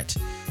threat.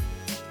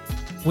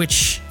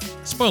 Which,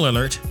 spoiler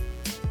alert,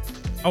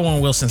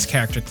 Owen Wilson's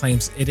character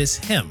claims it is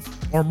him,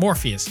 or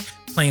Morpheus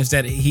claims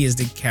that he is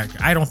the character.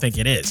 I don't think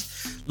it is.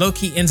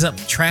 Loki ends up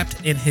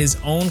trapped in his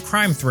own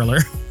crime thriller,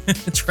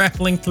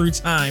 traveling through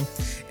time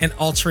and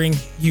altering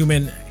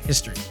human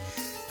history.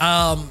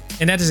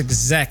 And that is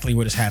exactly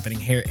what is happening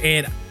here.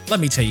 And let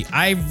me tell you,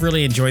 I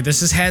really enjoyed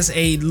this. This has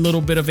a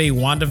little bit of a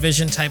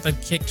WandaVision type of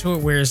kick to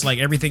it, whereas like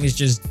everything is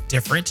just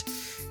different.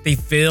 They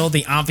feel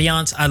the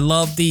ambiance. I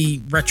love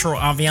the retro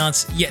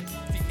ambiance. Yet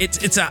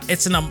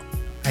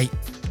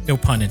no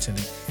pun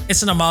intended.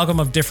 It's an amalgam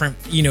of different,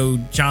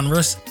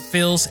 genres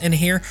feels in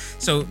here.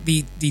 So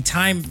the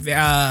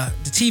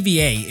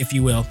TVA, if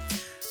you will,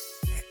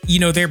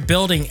 their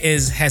building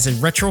has a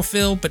retro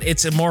feel, but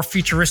it's a more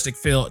futuristic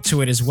feel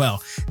to it as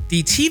well.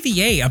 The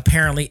TVA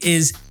apparently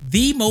is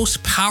the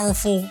most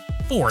powerful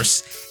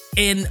force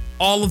in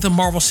all of the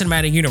Marvel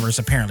Cinematic Universe,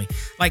 apparently.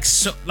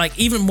 Like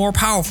even more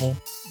powerful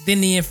than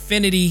the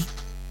Infinity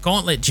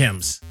Gauntlet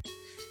gems.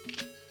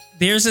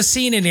 There's a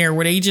scene in there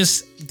where they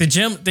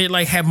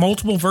like have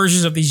multiple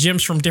versions of these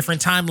gems from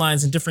different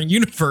timelines and different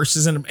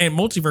universes and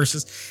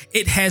multiverses.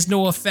 It has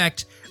no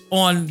effect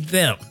on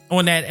them,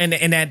 on that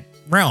in that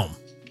realm.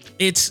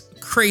 It's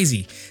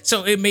crazy.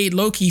 So it made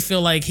Loki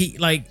feel like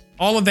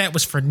all of that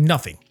was for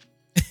nothing.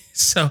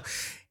 So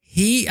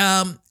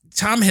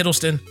Tom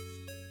Hiddleston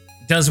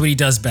does what he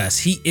does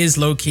best. He is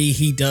Loki.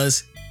 He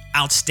does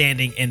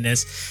outstanding in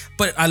this.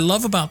 But I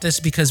love about this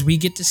because we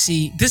get to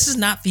see, this is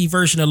not the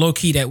version of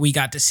Loki that we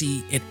got to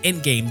see in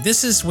Endgame.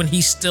 This is when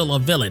he's still a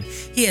villain.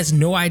 He has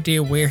no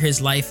idea where his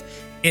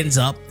life ends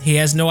up. He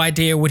has no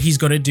idea what he's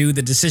going to do,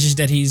 the decisions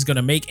that he's going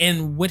to make,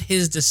 and what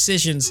his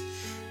decisions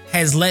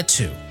has led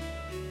to.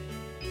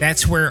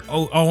 That's where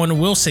Owen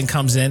Wilson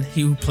comes in,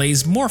 who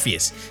plays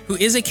Morpheus, who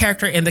is a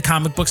character in the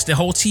comic books. The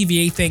whole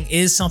TVA thing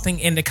is something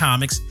in the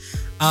comics.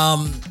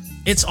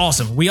 It's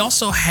awesome. We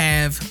also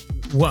have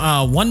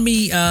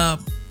Wunmi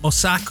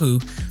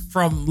Mosaku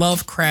from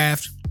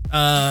Lovecraft.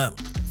 I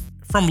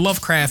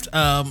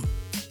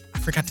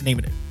forgot the name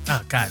of it.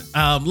 Oh God,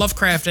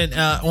 Lovecraft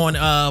on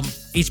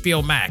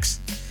HBO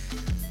Max,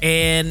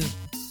 and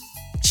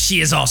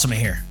she is awesome in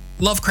here.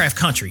 Lovecraft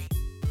Country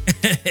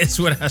is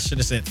what I should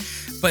have said.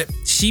 But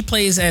she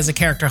plays as a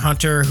character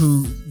hunter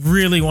who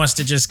really wants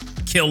to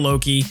just kill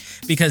Loki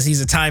because he's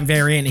a time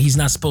variant and he's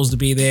not supposed to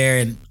be there,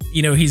 and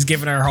he's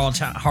giving her a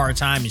hard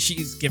time and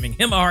she's giving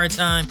him a hard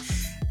time.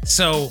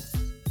 So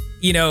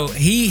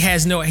he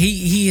has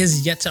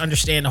yet to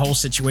understand the whole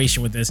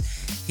situation with this.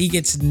 He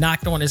gets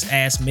knocked on his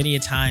ass many a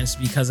times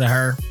because of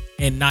her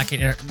and knocking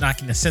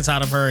the sense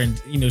out of her and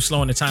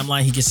slowing the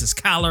timeline. He gets his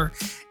collar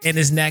in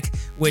his neck,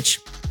 which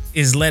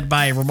is led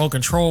by a remote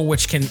control,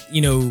 which can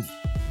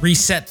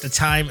reset the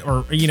time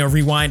or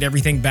rewind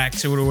everything back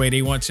to the way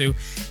they want to.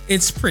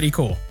 It's pretty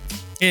cool.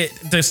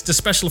 The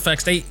special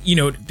effects, they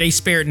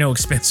spared no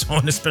expense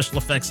on the special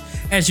effects,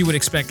 as you would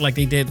expect, like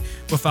they did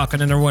with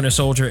Falcon and the Winter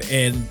Soldier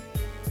and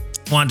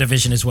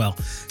WandaVision as well.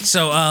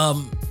 So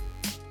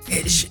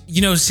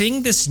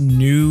seeing this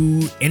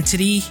new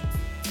entity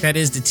that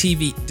is the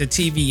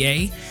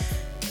TVA,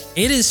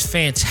 it is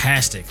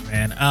fantastic,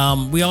 man.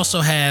 We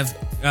also have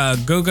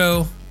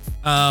Gogo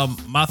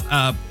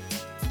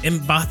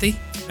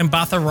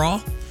Mbatha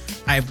Raw.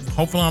 I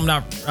hope I'm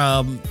not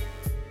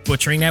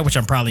butchering that, which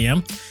I probably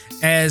am,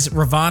 as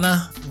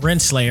Ravonna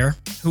Renslayer,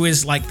 who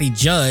is like the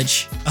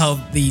judge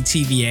of the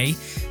TVA,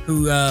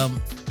 who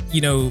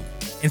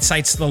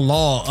incites the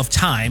law of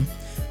time.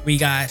 We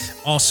got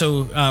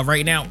also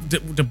right now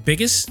the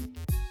biggest,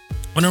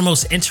 one of the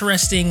most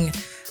interesting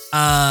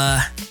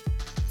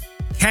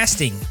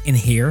casting in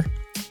here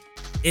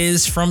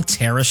is from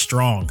Tara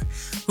Strong,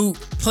 who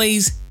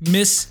plays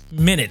Miss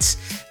Minutes.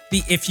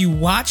 If you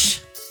watch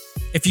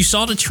if you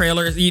saw the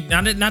trailer,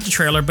 not the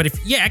trailer, but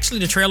actually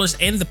the trailers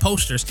and the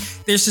posters,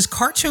 there's this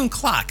cartoon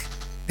clock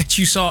that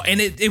you saw, and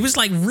it was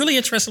like really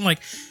interesting. Like,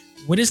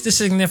 what is the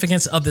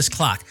significance of this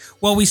clock?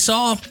 Well, we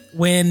saw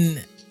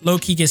when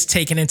Loki gets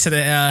taken into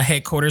the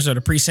headquarters or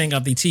the precinct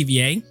of the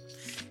TVA,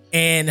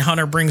 and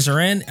Hunter brings him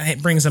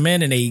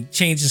in, and they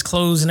change his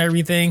clothes and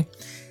everything.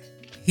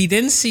 He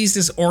then sees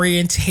this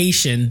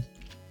orientation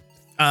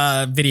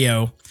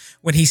video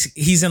when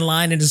he's in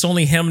line, and it's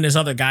only him and this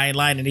other guy in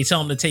line, and they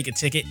tell him to take a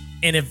ticket,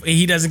 and if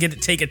he doesn't get to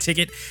take a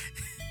ticket,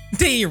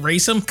 they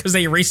erase him because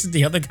they erased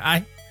the other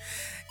guy.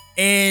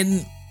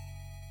 And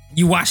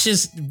you watch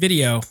this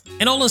video,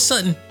 and all of a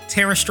sudden,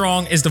 Tara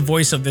Strong is the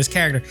voice of this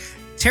character.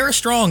 Tara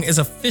Strong is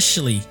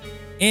officially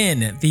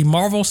in the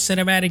Marvel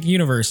Cinematic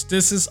Universe.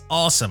 This is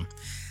awesome.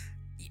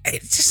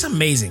 It's just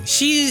amazing.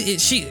 You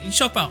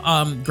talk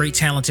about great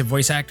talented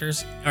voice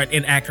actors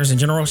and actors in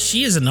general.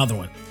 She is another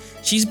one.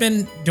 She's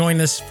been doing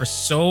this for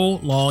so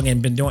long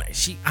and been doing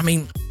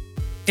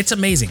it's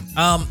amazing.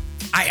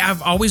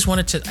 I've always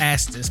wanted to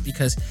ask this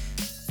because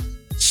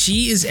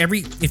she is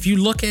if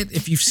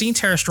you've seen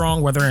Tara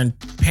Strong, whether in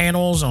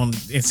panels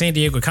in San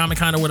Diego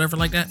Comic-Con or whatever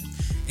like that,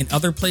 in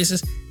other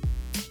places,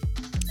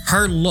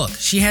 her look,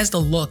 she has the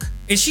look,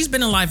 and she's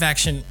been in live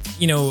action,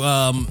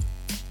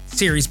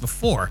 series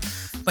before,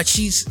 but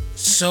she's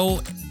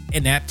so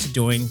inept to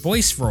doing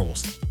voice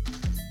roles.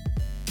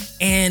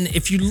 And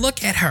if you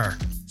look at her,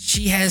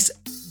 she has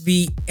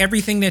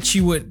everything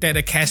that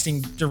a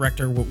casting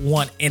director would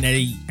want in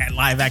a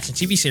live action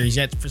TV series.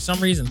 Yet for some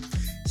reason,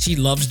 she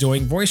loves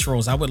doing voice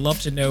roles. I would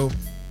love to know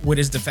what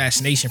is the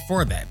fascination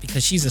for that,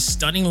 because she's a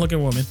stunning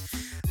looking woman.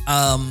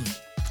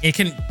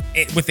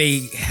 With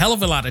a hell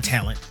of a lot of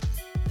talent.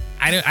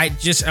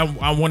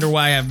 I wonder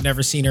why I've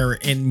never seen her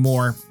in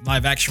more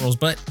live action roles,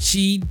 but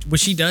what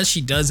she does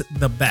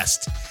the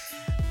best.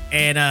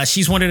 And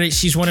she's one of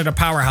the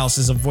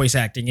powerhouses of voice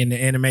acting in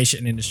the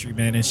animation industry,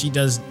 man. And she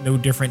does no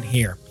different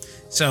here.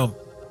 So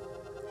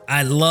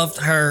I loved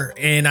her,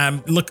 and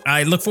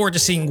I look forward to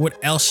seeing what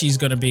else she's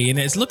going to be. And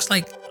it looks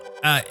like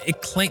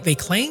they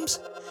claimed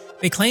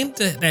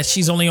that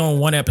she's only on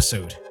one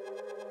episode.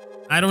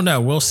 I don't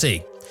know. We'll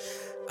see.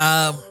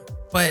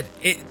 But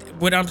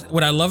what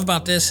I love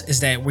about this is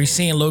that we're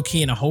seeing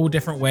Loki in a whole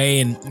different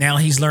way, and now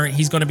he's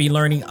going to be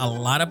learning a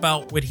lot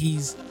about what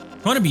he's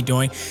going to be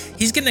doing.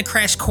 He's getting a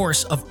crash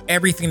course of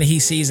everything that he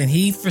sees, and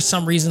he, for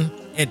some reason,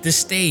 at this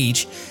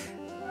stage,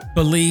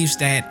 believes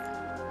that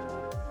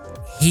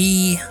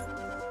he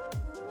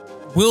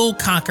will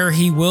conquer,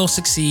 he will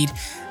succeed.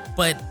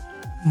 But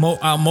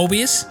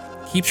Mobius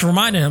keeps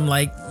reminding him,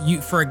 like,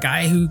 for a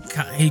guy who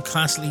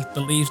constantly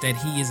believes that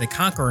he is a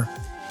conqueror,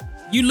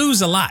 you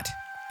lose a lot.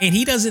 And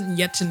he doesn't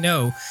yet to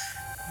know,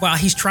 while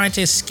he's trying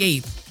to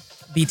escape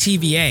the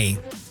TVA,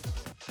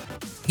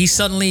 he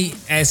suddenly,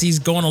 as he's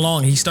going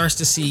along, he starts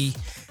to see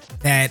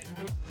that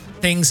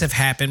things have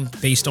happened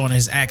based on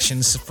his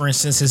actions. For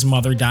instance, his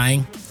mother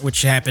dying,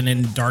 which happened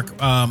in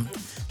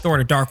Thor: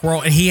 The Dark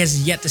World, and he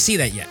has yet to see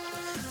that yet.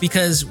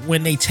 Because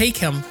when they take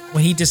him,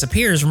 when he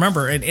disappears,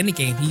 remember, in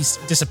Endgame, he's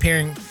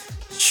disappearing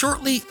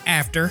shortly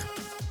after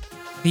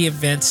the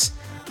events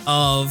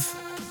of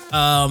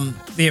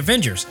the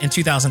Avengers in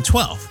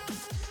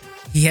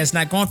 2012. He has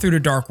not gone through the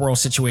Dark World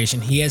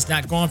situation. He has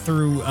not gone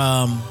through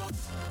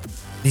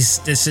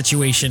this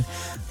situation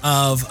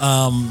of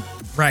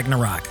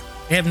Ragnarok.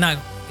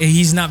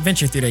 He's not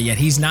ventured through that yet.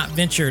 He's not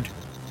ventured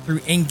through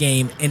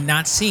Endgame and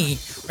not seen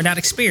or not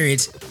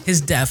experienced his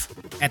death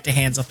at the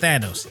hands of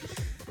Thanos.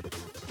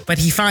 But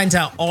he finds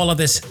out all of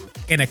this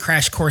in a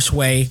crash course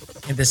way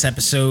in this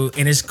episode,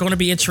 and it's going to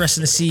be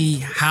interesting to see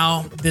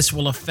how this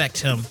will affect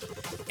him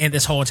in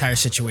this whole entire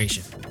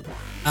situation.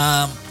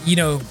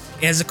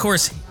 As of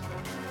course,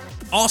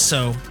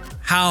 also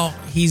how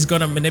he's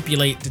going to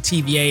manipulate the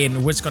TVA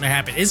and what's going to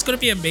happen. It's going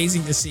to be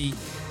amazing to see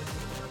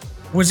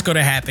what's going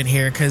to happen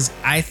here, because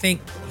I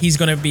think he's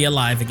going to be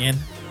alive again,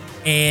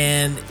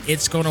 and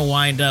it's going to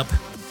wind up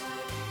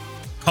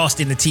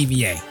costing the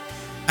TVA.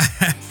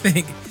 I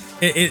think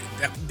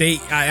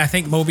I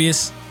think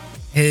Mobius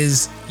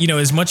is,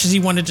 as much as he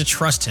wanted to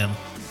trust him,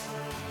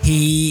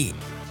 he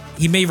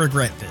may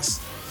regret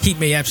this. He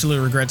may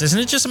absolutely regret this,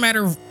 and it's just a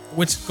matter of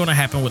what's going to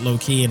happen with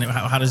Loki and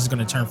how this is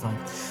going to turn for him.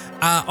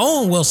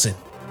 Owen Wilson,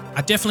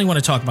 I definitely want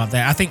to talk about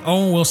that. I think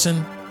Owen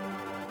Wilson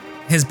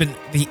has been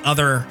the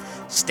other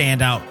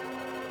standout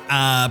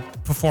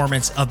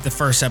performance of the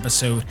first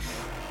episode.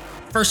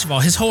 First of all,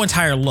 his whole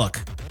entire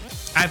look.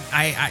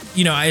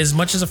 As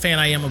much as a fan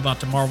I am about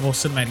the Marvel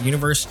Cinematic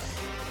Universe,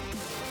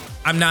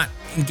 I'm not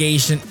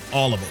engaged in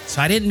all of it.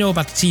 So I didn't know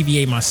about the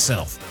TVA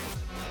myself.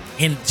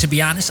 And to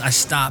be honest, I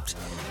stopped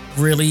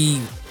really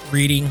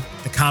reading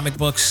the comic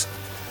books,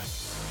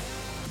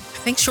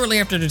 I think shortly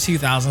after the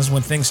 2000s,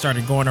 when things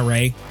started going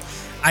awry.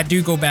 I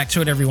do go back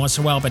to it every once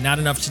in a while, but not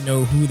enough to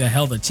know who the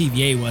hell the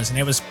TVA was. And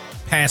it was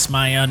past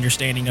my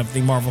understanding of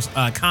the Marvel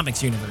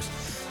Comics universe.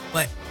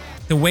 But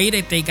the way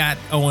that they got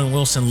Owen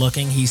Wilson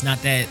looking, he's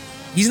not the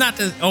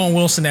Owen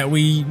Wilson that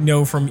we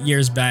know from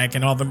years back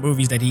and all the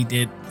movies that he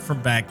did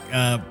from back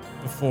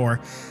before.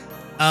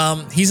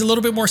 He's a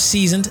little bit more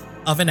seasoned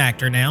of an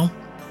actor now.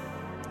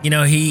 You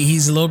know,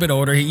 he's a little bit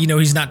older. You know,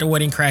 he's not the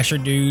Wedding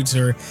Crasher dudes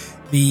or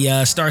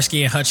the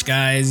Starsky and Hutch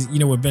guys, you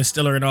know, with Ben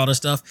Stiller and all this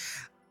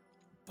stuff.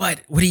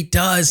 But what he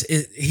does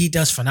is he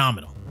does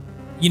phenomenal.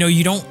 You know,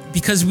 you don't,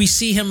 because we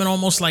see him in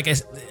almost like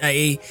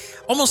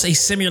almost a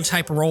similar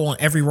type of role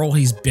in every role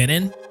he's been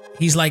in.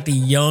 He's like the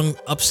young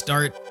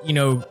upstart, you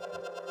know,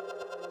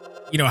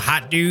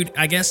 hot dude,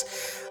 I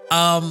guess.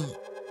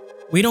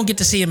 We don't get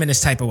to see him in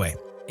this type of way.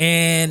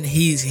 And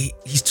he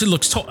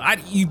looks tall.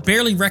 You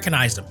barely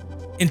recognize him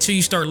until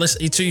you start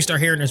listening, until you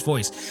start hearing his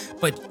voice.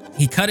 But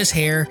he cut his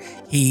hair.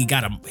 He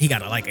got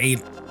like a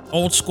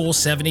old school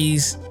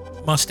 70s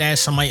mustache.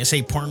 Some might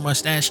say porn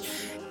mustache.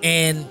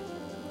 And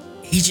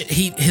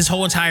his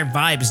whole entire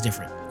vibe is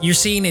different. You're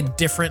seeing a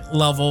different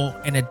level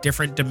and a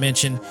different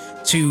dimension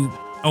to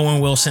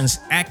Owen Wilson's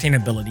acting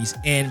abilities.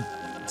 And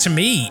to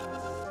me,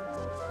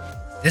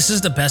 this is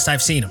the best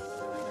I've seen him.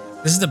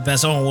 This is the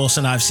best Owen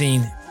Wilson I've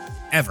seen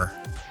ever.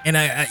 And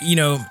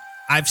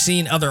I've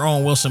seen other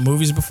Owen Wilson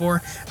movies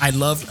before. I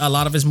love a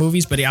lot of his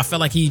movies, but I feel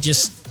like he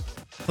just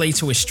played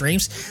to his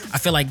strengths. I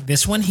feel like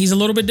this one, he's a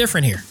little bit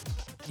different here.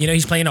 You know,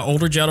 he's playing an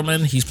older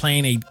gentleman. He's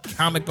playing a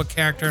comic book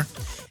character,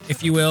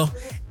 if you will.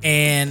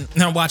 And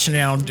I'm watching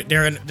now.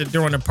 They're in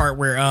the part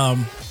where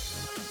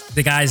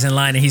the guy's in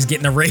line and he's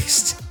getting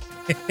erased.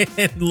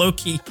 And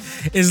Loki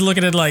is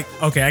looking at like,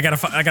 okay, I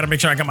gotta make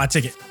sure I got my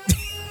ticket.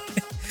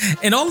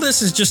 And all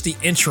this is just the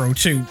intro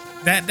too.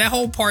 That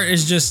whole part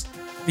is just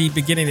the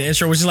beginning of the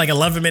intro, which is like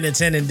 11 minutes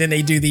in, and then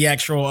they do the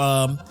actual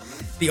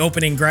the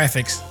opening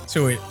graphics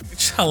to it.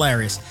 It's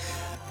hilarious.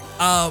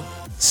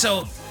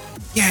 So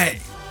yeah,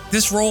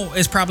 this role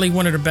is probably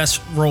one of the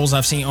best roles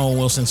I've seen Owen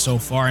Wilson so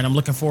far, and I'm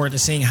looking forward to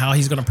seeing how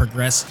he's going to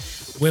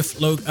progress with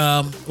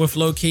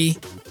Loki,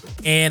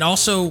 and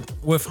also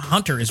with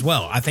Hunter as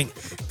well. I think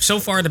so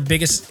far the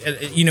biggest,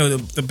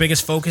 the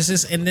biggest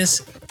focuses in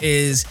this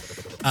is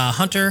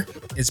Hunter,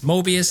 is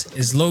Mobius,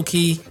 is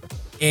Loki,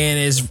 and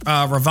is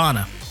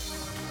Ravonna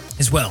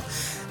as well.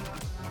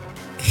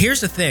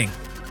 Here's the thing.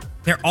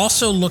 They're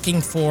also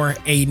looking for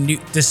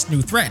this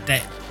new threat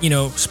that,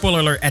 spoiler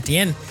alert, at the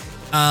end,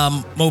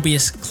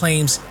 Mobius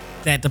claims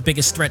that the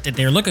biggest threat that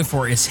they're looking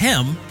for is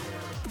him.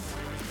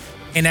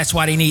 And that's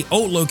why they need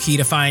old Loki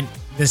to find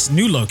this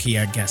new Loki,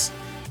 I guess.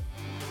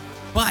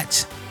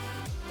 But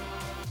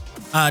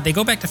they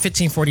go back to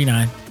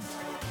 1549,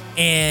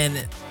 and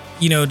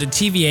the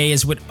TVA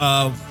is with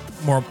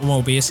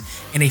Mobius,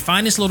 and they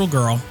find this little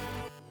girl,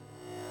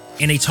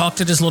 and they talk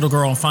to this little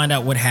girl and find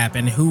out what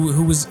happened,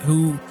 who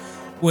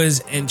was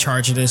in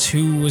charge of this,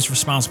 who was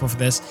responsible for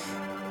this,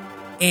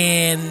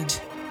 and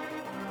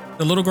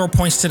the little girl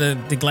points to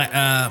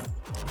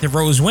the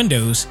rose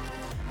windows,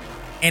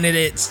 and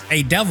it's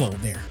a devil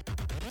there.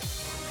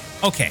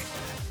 Okay,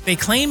 they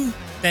claim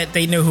that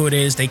they know who it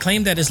is. They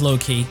claim that it's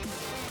Loki.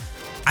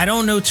 I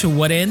don't know to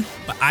what end,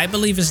 but I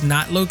believe it's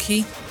not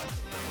Loki.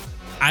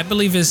 I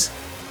believe this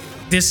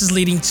is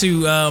leading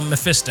to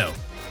Mephisto.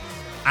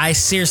 I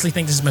seriously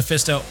think this is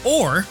Mephisto.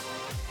 Or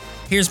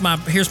here's my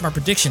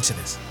prediction to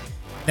this: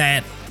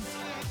 that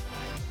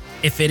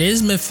if it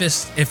is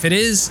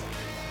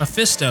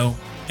Mephisto,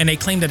 and they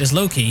claim that it's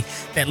Loki,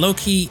 that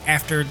Loki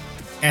after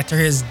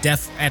his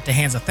death at the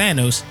hands of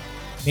Thanos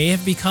may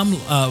have become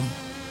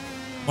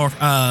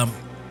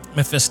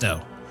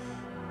Mephisto.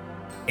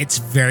 It's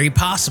very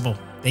possible.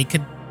 They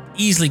could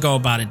easily go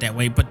about it that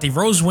way, but the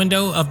rose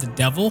window of the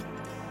devil,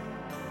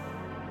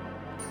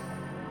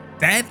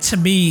 that to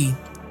me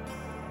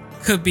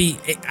could be.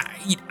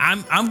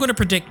 I'm going to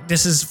predict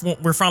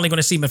we're finally going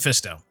to see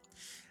Mephisto.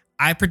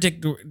 I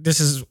predict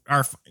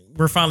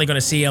we're finally going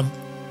to see him.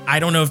 I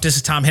don't know if this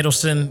is Tom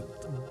Hiddleston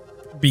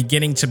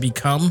beginning to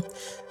become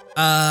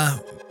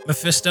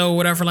Mephisto or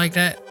whatever like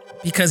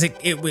that, because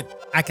it would.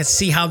 I could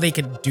see how they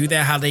could do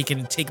that, how they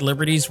can take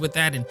liberties with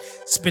that and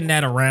spin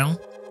that around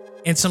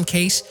in some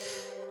case.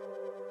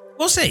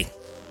 We'll see.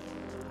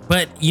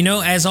 But,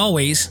 as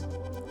always,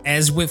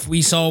 as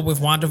we saw with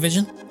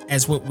WandaVision,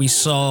 as what we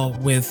saw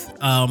with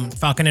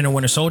Falcon and the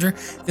Winter Soldier,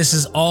 this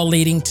is all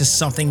leading to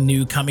something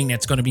new coming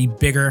that's going to be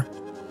bigger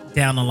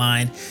down the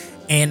line.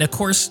 And of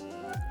course,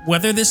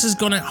 whether this is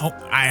going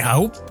to, I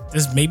hope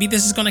maybe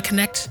this is going to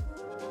connect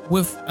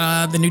with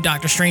the new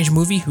Doctor Strange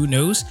movie. Who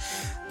knows?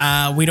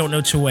 We don't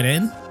know to what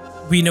end.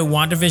 We know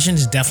WandaVision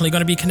is definitely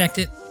going to be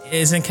connected,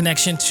 is in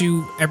connection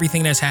to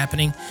everything that's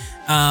happening,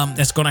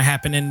 that's going to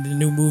happen in the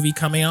new movie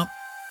coming up.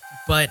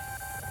 But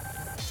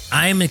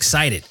I am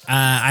excited.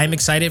 I'm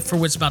excited for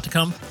what's about to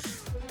come.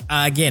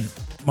 Again,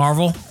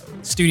 Marvel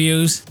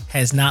Studios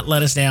has not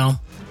let us down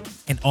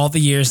in all the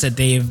years that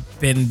they've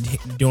been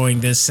doing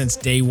this since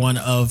day one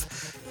of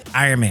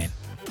Iron Man.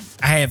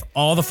 I have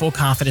all the full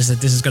confidence that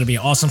this is going to be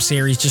an awesome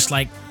series, just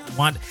like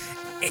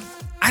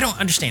I don't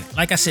understand it.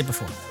 Like I said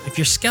before, if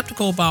you're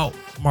skeptical about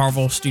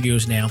Marvel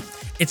Studios now,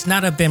 it's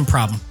not a them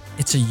problem.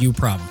 It's a you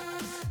problem.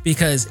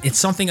 Because it's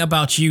something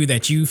about you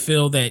that you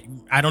feel that,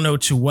 I don't know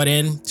to what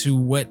end, to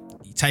what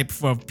type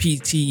of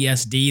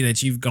PTSD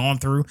that you've gone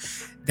through,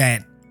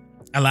 that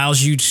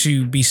allows you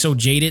to be so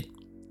jaded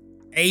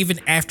even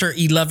after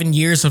 11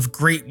 years of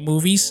great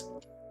movies,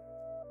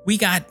 we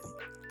got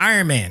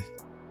Iron Man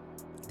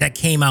that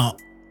came out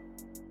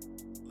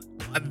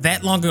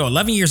that long ago,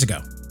 11 years ago.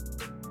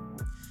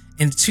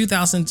 In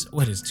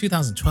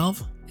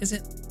 2012? Is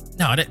it?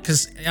 No,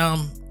 because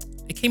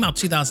it came out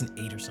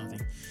 2008 or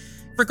something.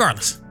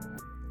 Regardless,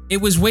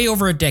 it was way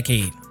over a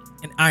decade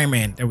in Iron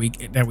Man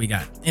that we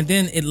got. And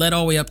then it led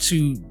all the way up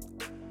to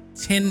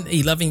 10,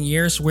 11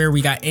 years where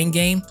we got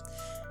Endgame.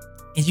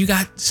 And you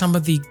got some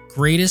of the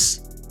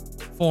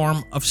greatest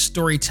form of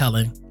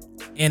storytelling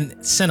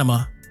in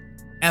cinema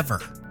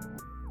ever.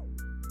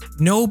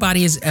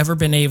 Nobody has ever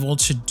been able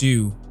to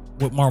do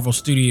what Marvel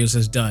Studios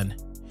has done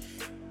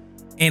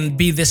and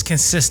be this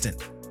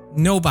consistent.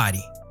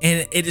 Nobody.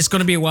 And it is going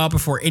to be a while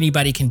before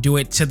anybody can do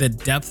it to the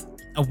depth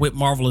of what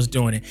Marvel is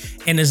doing it.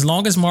 And as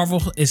long as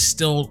Marvel is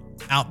still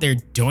out there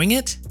doing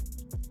it,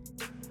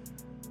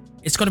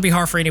 it's going to be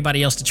hard for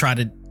anybody else to try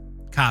to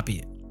copy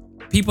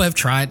it. People have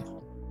tried.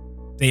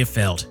 They have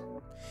failed.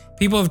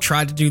 People have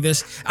tried to do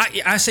this.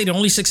 I say the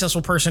only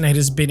successful person that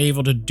has been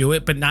able to do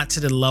it, but not to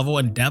the level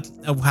and depth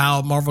of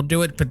how Marvel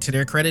do it, but to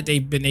their credit,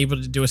 they've been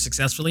able to do it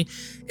successfully,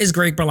 is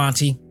Greg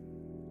Berlanti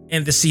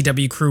and the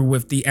CW crew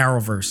with the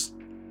Arrowverse.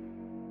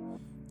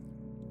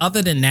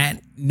 Other than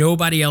that,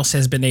 nobody else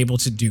has been able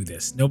to do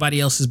this. Nobody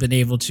else has been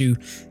able to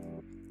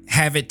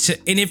have it to,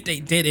 and if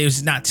they did, it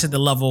was not to the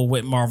level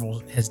what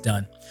Marvel has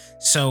done.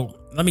 So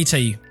let me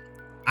tell you,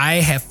 I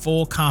have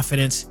full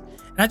confidence.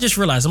 And I just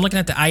realized I'm looking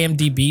at the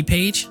IMDb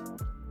page.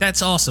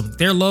 That's awesome.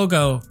 Their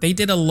logo, they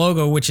did a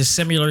logo which is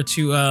similar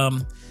to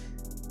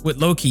what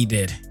Loki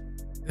did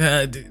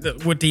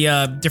with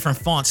the different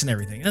fonts and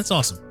everything. That's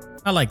awesome.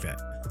 I like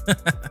that.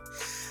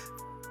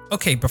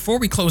 Okay, before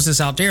we close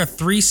this out, there are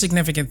 3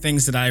 significant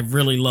things that I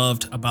really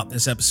loved about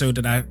this episode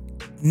that I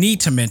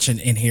need to mention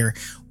in here.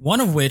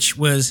 One of which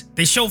was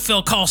they showed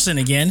Phil Coulson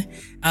again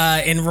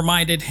and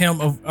reminded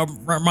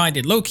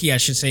Loki, I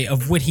should say,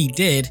 of what he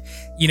did,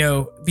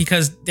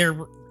 because they're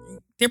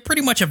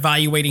pretty much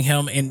evaluating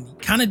him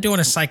and kind of doing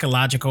a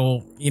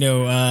psychological,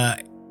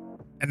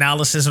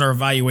 analysis or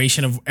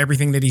evaluation of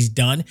everything that he's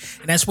done.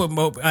 And that's what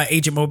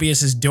Agent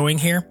Mobius is doing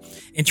here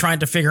and trying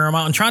to figure him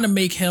out and trying to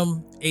make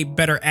him a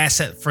better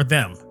asset for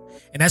them.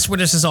 And that's where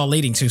this is all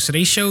leading to. So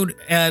they showed,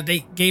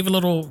 they gave a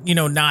little,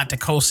 nod to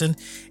Coulson,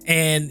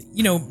 and,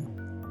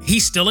 he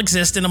still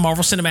exists in the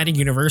Marvel Cinematic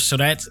Universe. So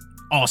that's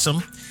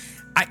awesome.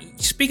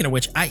 Speaking of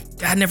which, I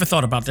never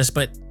thought about this,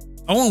 but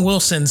Owen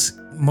Wilson's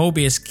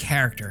Mobius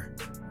character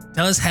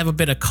does have a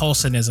bit of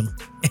Coulsonism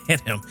in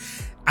him.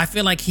 I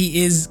feel like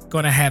he is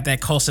going to have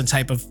that Coulson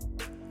type of,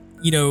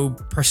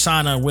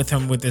 persona with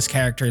him with this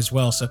character as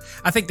well. So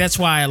I think that's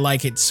why I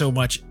like it so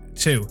much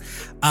too.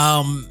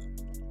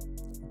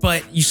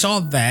 But you saw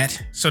that.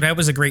 So that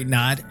was a great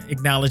nod,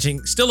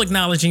 still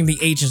acknowledging the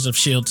Agents of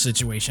S.H.I.E.L.D.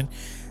 situation.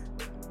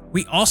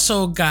 We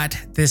also got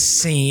this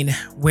scene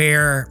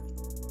where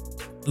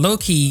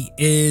Loki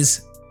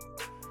is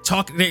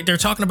they're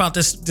talking about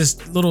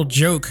this little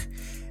joke,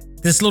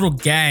 this little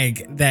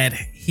gag that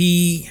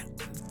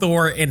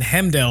Thor and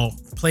Heimdall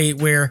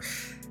played, where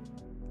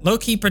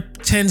Loki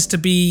pretends to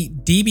be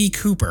DB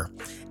Cooper.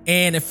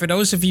 And for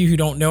those of you who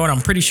don't know, and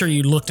I'm pretty sure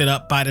you looked it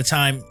up by the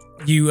time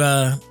you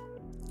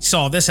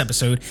saw this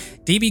episode,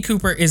 DB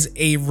Cooper is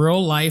a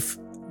real life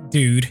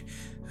dude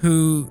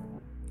who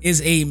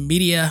is a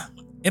media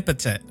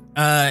epithet,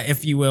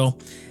 if you will,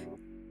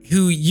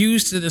 who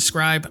used to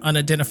describe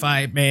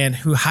unidentified man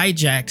who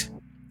hijacked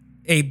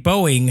a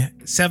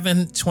Boeing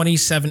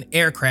 727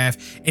 aircraft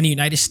in the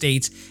United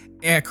States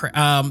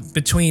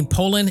between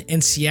Poland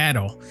and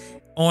Seattle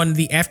on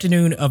the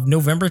afternoon of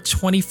November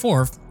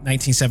 24th,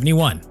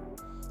 1971.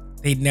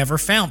 They never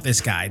found this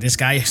guy. This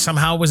guy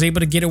somehow was able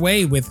to get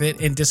away with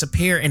it and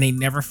disappear, and they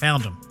never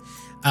found him.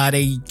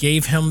 They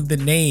gave him the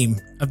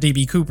name of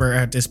DB Cooper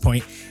at this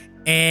point.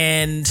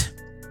 And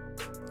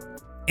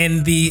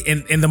in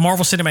the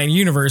Marvel Cinematic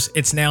Universe,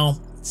 it's now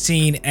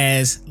seen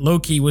as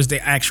Loki was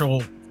the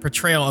actual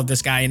portrayal of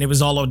this guy, and it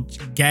was all a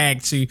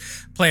gag to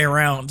play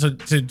around,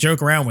 to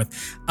joke around with.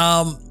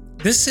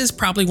 This is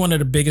probably one of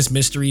the biggest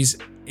mysteries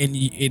in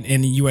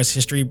U.S.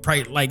 history,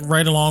 probably like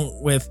right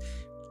along with,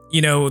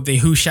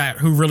 the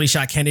who really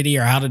shot Kennedy,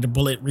 or how did the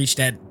bullet reach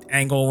that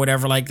angle or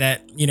whatever like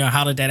that.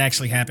 How did that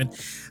actually happen?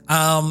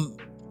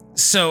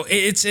 So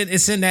it's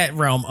in that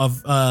realm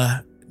of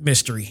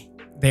mystery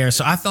there.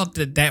 So I thought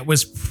that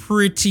was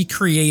pretty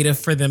creative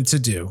for them to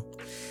do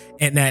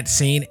in that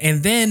scene.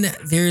 And then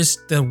there's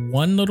the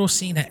one little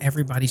scene that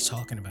everybody's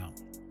talking about.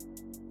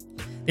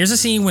 There's a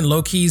scene when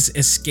Loki's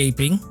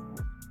escaping,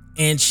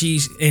 and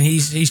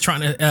he's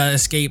trying to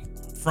escape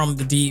from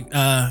the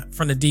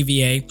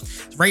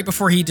TVA right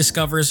before he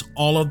discovers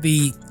all of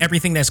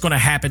everything that's going to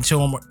happen to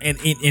him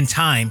in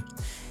time.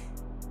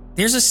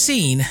 There's a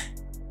scene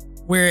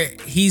where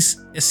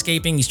he's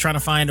escaping, he's trying to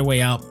find a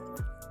way out,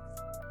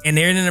 and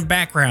there in the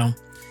background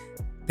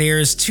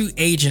there's 2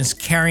 agents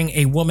carrying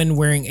a woman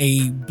wearing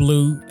a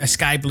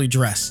sky blue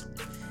dress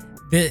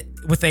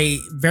with a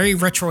very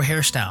retro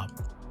hairstyle.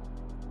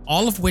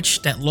 all of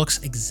which that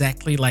looks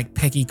exactly like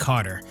Peggy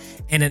Carter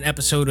in an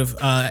episode of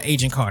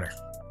Agent Carter.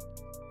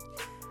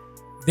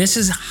 This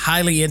is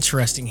highly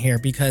interesting here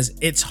because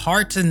it's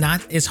hard to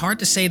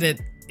say that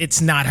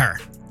it's not her.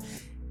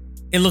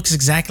 It looks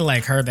exactly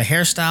like her. The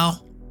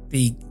hairstyle,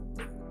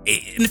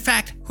 in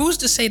fact, who's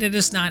to say that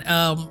it's not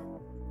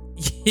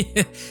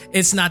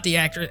it's not the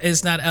actor,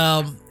 it's not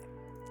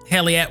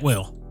Haley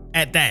Atwell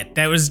at that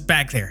was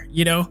back there,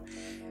 you know?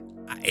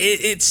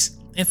 It's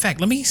in fact,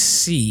 let me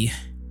see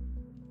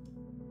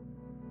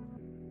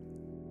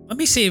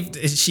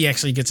if she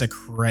actually gets a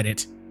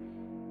credit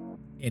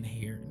in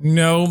here.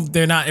 No,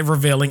 they're not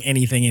revealing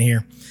anything in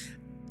here.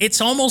 I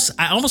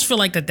almost feel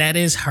like that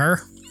is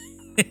her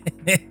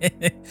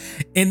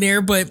in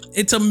there, but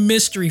it's a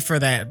mystery for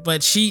that.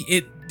 But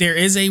there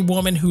is a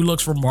woman who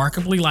looks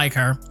remarkably like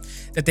her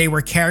that they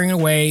were carrying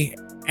away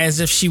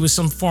as if she was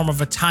some form of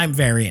a time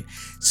variant.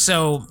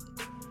 So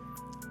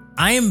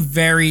I am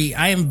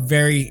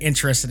very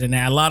interested in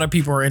that. A lot of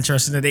people are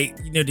interested in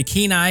that. The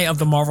keen eye of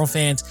the Marvel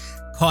fans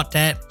caught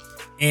that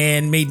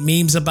and made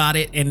memes about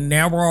it, and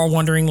now we're all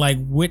wondering,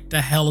 like, what the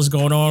hell is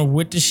going on?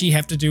 What does she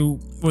have to do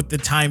with the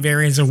time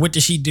variants, or what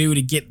does she do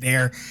to get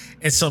there?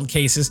 In some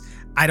cases,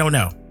 I don't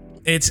know.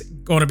 It's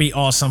going to be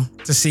awesome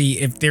to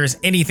see if there's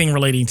anything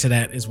relating to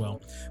that as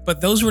well.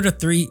 But those were the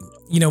three,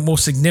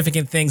 most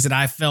significant things that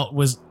I felt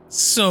was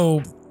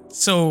so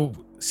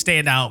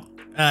stand out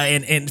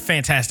and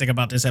fantastic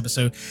about this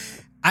episode.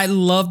 I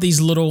love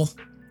these little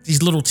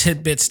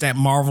tidbits that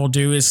Marvel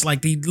do. It's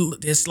like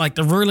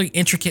the really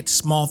intricate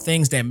small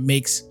things that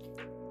makes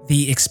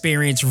the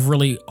experience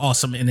really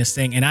awesome in this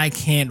thing. And I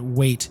can't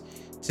wait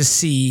to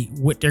see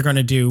what they're going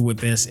to do with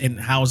this and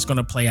how it's going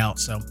to play out.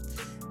 So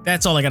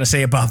that's all I got to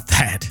say about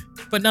that.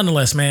 But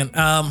nonetheless, man,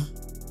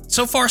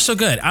 so far so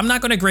good. I'm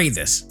not going to grade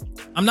this.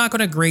 I'm not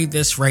going to grade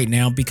this right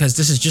now because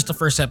this is just the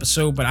first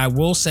episode, but I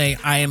will say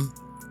I am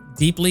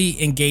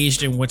deeply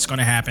engaged in what's going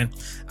to happen.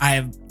 I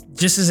am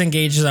just as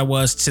engaged as I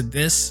was to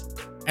this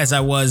as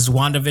I was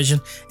WandaVision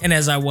and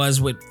as I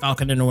was with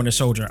Falcon and the Winter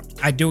Soldier.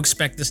 I do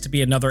expect this to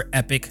be another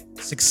epic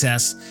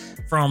success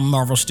from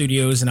Marvel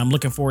Studios, and I'm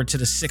looking forward to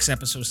the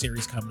 6-episode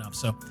series coming up.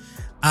 So,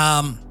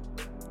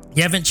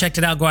 you haven't checked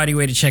it out, go out of your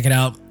way to check it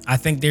out. I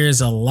think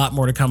there's a lot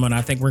more to come, and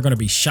I think we're going to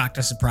be shocked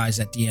and surprised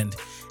at the end.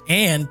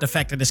 And the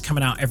fact that it's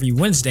coming out every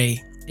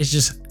Wednesday is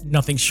just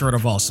nothing short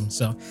of awesome.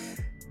 So,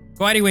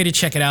 go out of your way to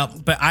check it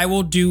out. But I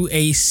will do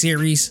a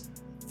series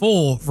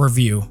full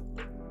review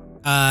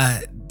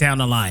down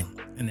the line.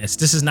 And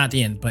this is not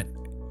the end, but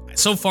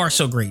so far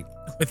so great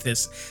with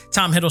this.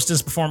 Tom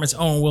Hiddleston's performance,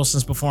 Owen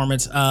Wilson's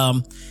performance,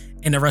 and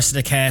the rest of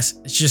the cast.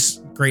 It's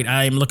just great.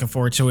 I am looking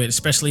forward to it,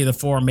 especially the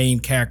 4 main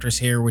characters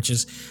here, which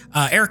is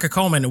Erica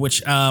Coleman,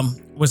 which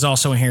was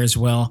also in here as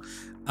well.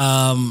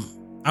 I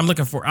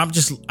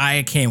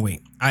can't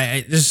wait.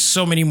 There's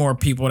so many more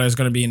people that's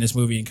going to be in this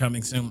movie and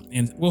coming soon,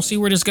 and we'll see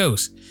where this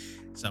goes.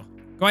 So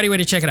go out of your way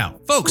to check it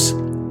out, folks.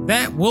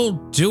 That will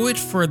do it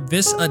for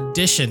this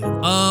edition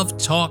of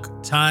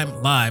Talk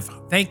Time Live.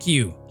 Thank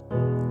you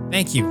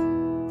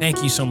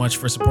so much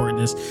for supporting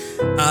this.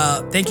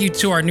 Thank you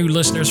to our new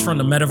listeners from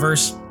the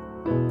metaverse.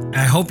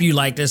 I hope you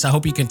like this. I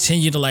hope you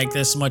continue to like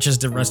this as much as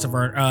the rest of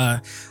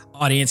our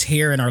audience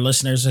here and our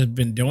listeners have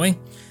been doing.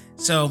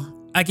 So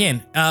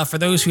again, for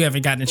those who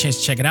haven't gotten a chance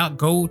to check it out,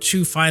 go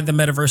to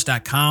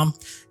findthemetaverse.com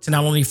to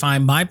not only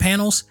find my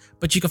panels,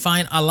 but you can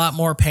find a lot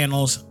more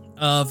panels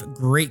of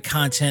great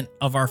content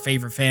of our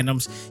favorite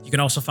fandoms. You can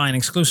also find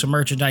exclusive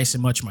merchandise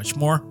and much, much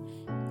more.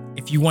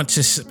 If you want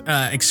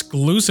to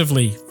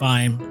exclusively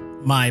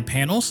find my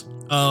panels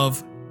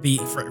of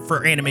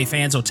for anime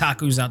fans,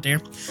 otakus out there,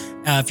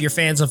 if you're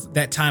fans of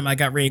That Time I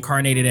Got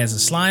Reincarnated as a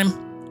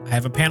Slime, I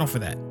have a panel for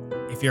that.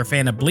 If you're a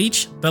fan of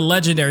Bleach, the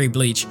legendary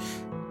Bleach,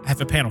 I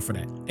have a panel for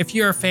that. If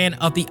you're a fan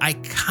of the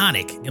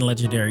iconic and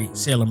legendary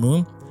Sailor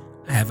Moon,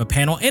 I have a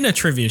panel and a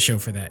trivia show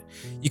for that.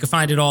 You can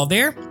find it all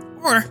there.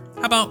 Or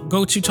how about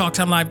go to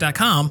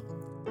talktimelive.com?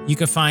 You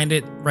can find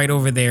it right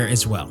over there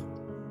as well,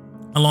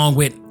 along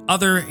with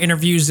other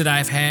interviews that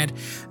I've had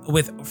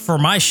for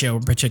my show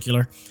in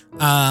particular,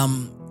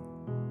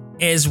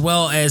 as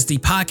well as the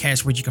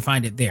podcast, which you can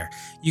find it there.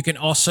 You can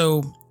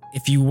also,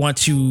 if you want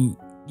to,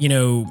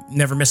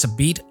 never miss a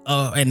beat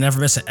and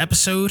never miss an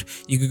episode,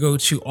 you can go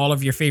to all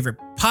of your favorite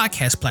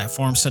podcast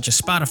platforms such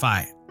as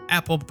Spotify,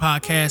 Apple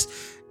Podcasts,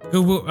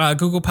 Google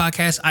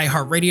Podcasts,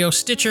 iHeartRadio,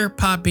 Stitcher,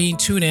 Podbean,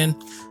 TuneIn,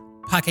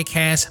 Pocket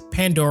Cast,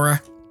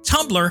 Pandora,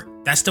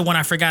 Tumblr. That's the one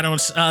I forgot on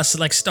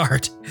Select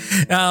Start.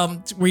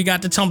 We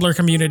got the Tumblr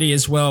community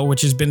as well,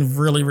 which has been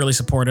really, really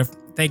supportive.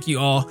 Thank you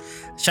all.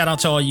 Shout out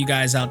to all you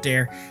guys out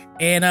there.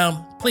 And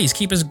please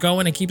keep us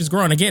going and keep us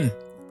growing. Again,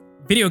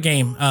 video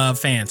game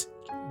fans,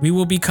 we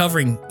will be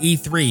covering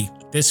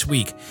E3 this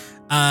week.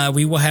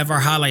 We will have our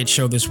highlight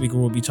show this week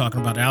where we'll be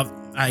talking about it.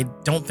 I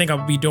don't think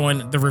I'll be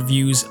doing the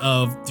reviews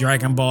of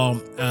Dragon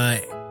Ball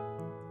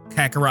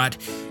Kakarot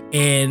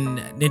and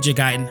Ninja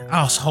Gaiden.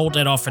 I'll hold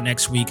that off for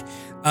next week.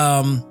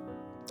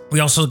 We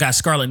also got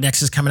Scarlet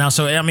Nexus coming out.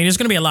 So, I mean, there's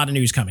going to be a lot of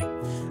news coming.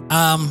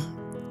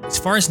 As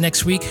far as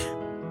next week,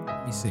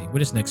 let me see.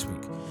 What is next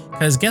week?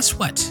 Because guess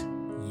what?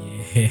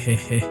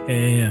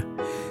 Yeah.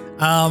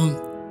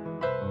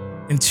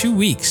 In 2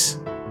 weeks,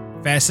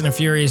 Fast and the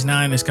Furious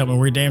 9 is coming.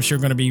 We're damn sure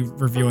going to be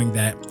reviewing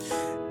that.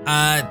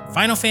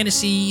 Final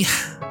Fantasy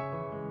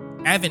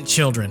Advent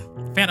Children.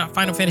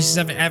 Final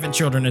Fantasy VII Advent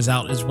Children is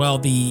out as well.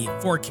 The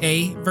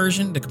 4K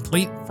version, the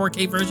complete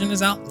 4K version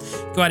is out.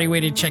 Go out of your way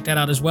to check that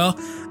out as well.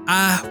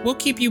 We'll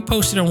keep you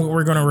posted on what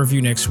we're going to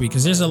review next week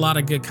because there's a lot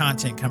of good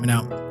content coming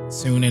out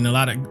soon and a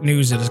lot of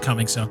news that is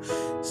coming. So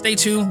stay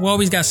tuned. We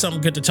always got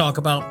something good to talk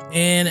about.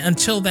 And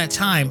until that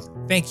time,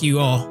 thank you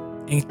all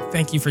and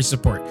thank you for your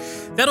support.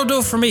 That'll do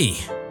it for me.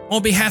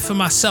 On behalf of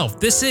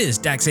myself, this is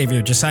Dax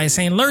Xavier Josiah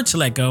saying learn to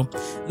let go,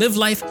 live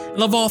life,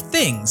 love all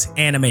things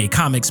anime,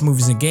 comics,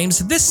 movies, and games.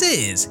 This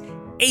is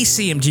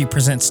ACMG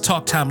Presents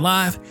Talk Time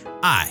Live.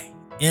 I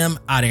am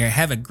out of here.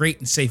 Have a great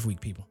and safe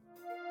week, people.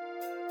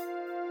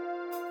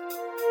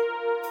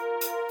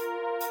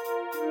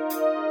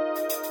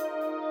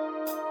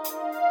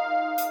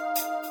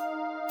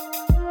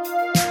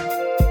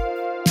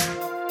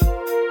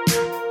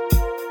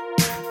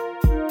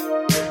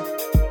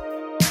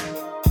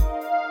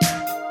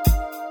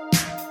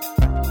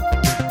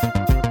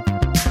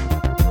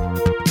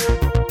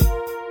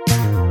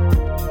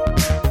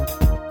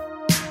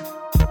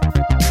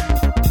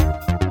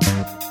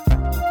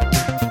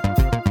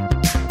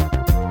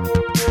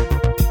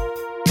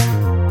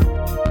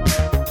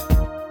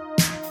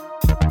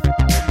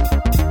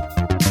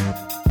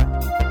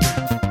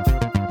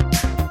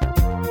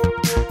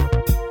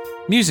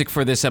 Music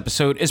for this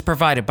episode is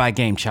provided by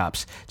Game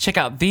Chops. Check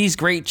out these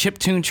great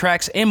chiptune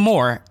tracks and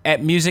more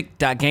at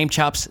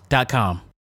music.gamechops.com.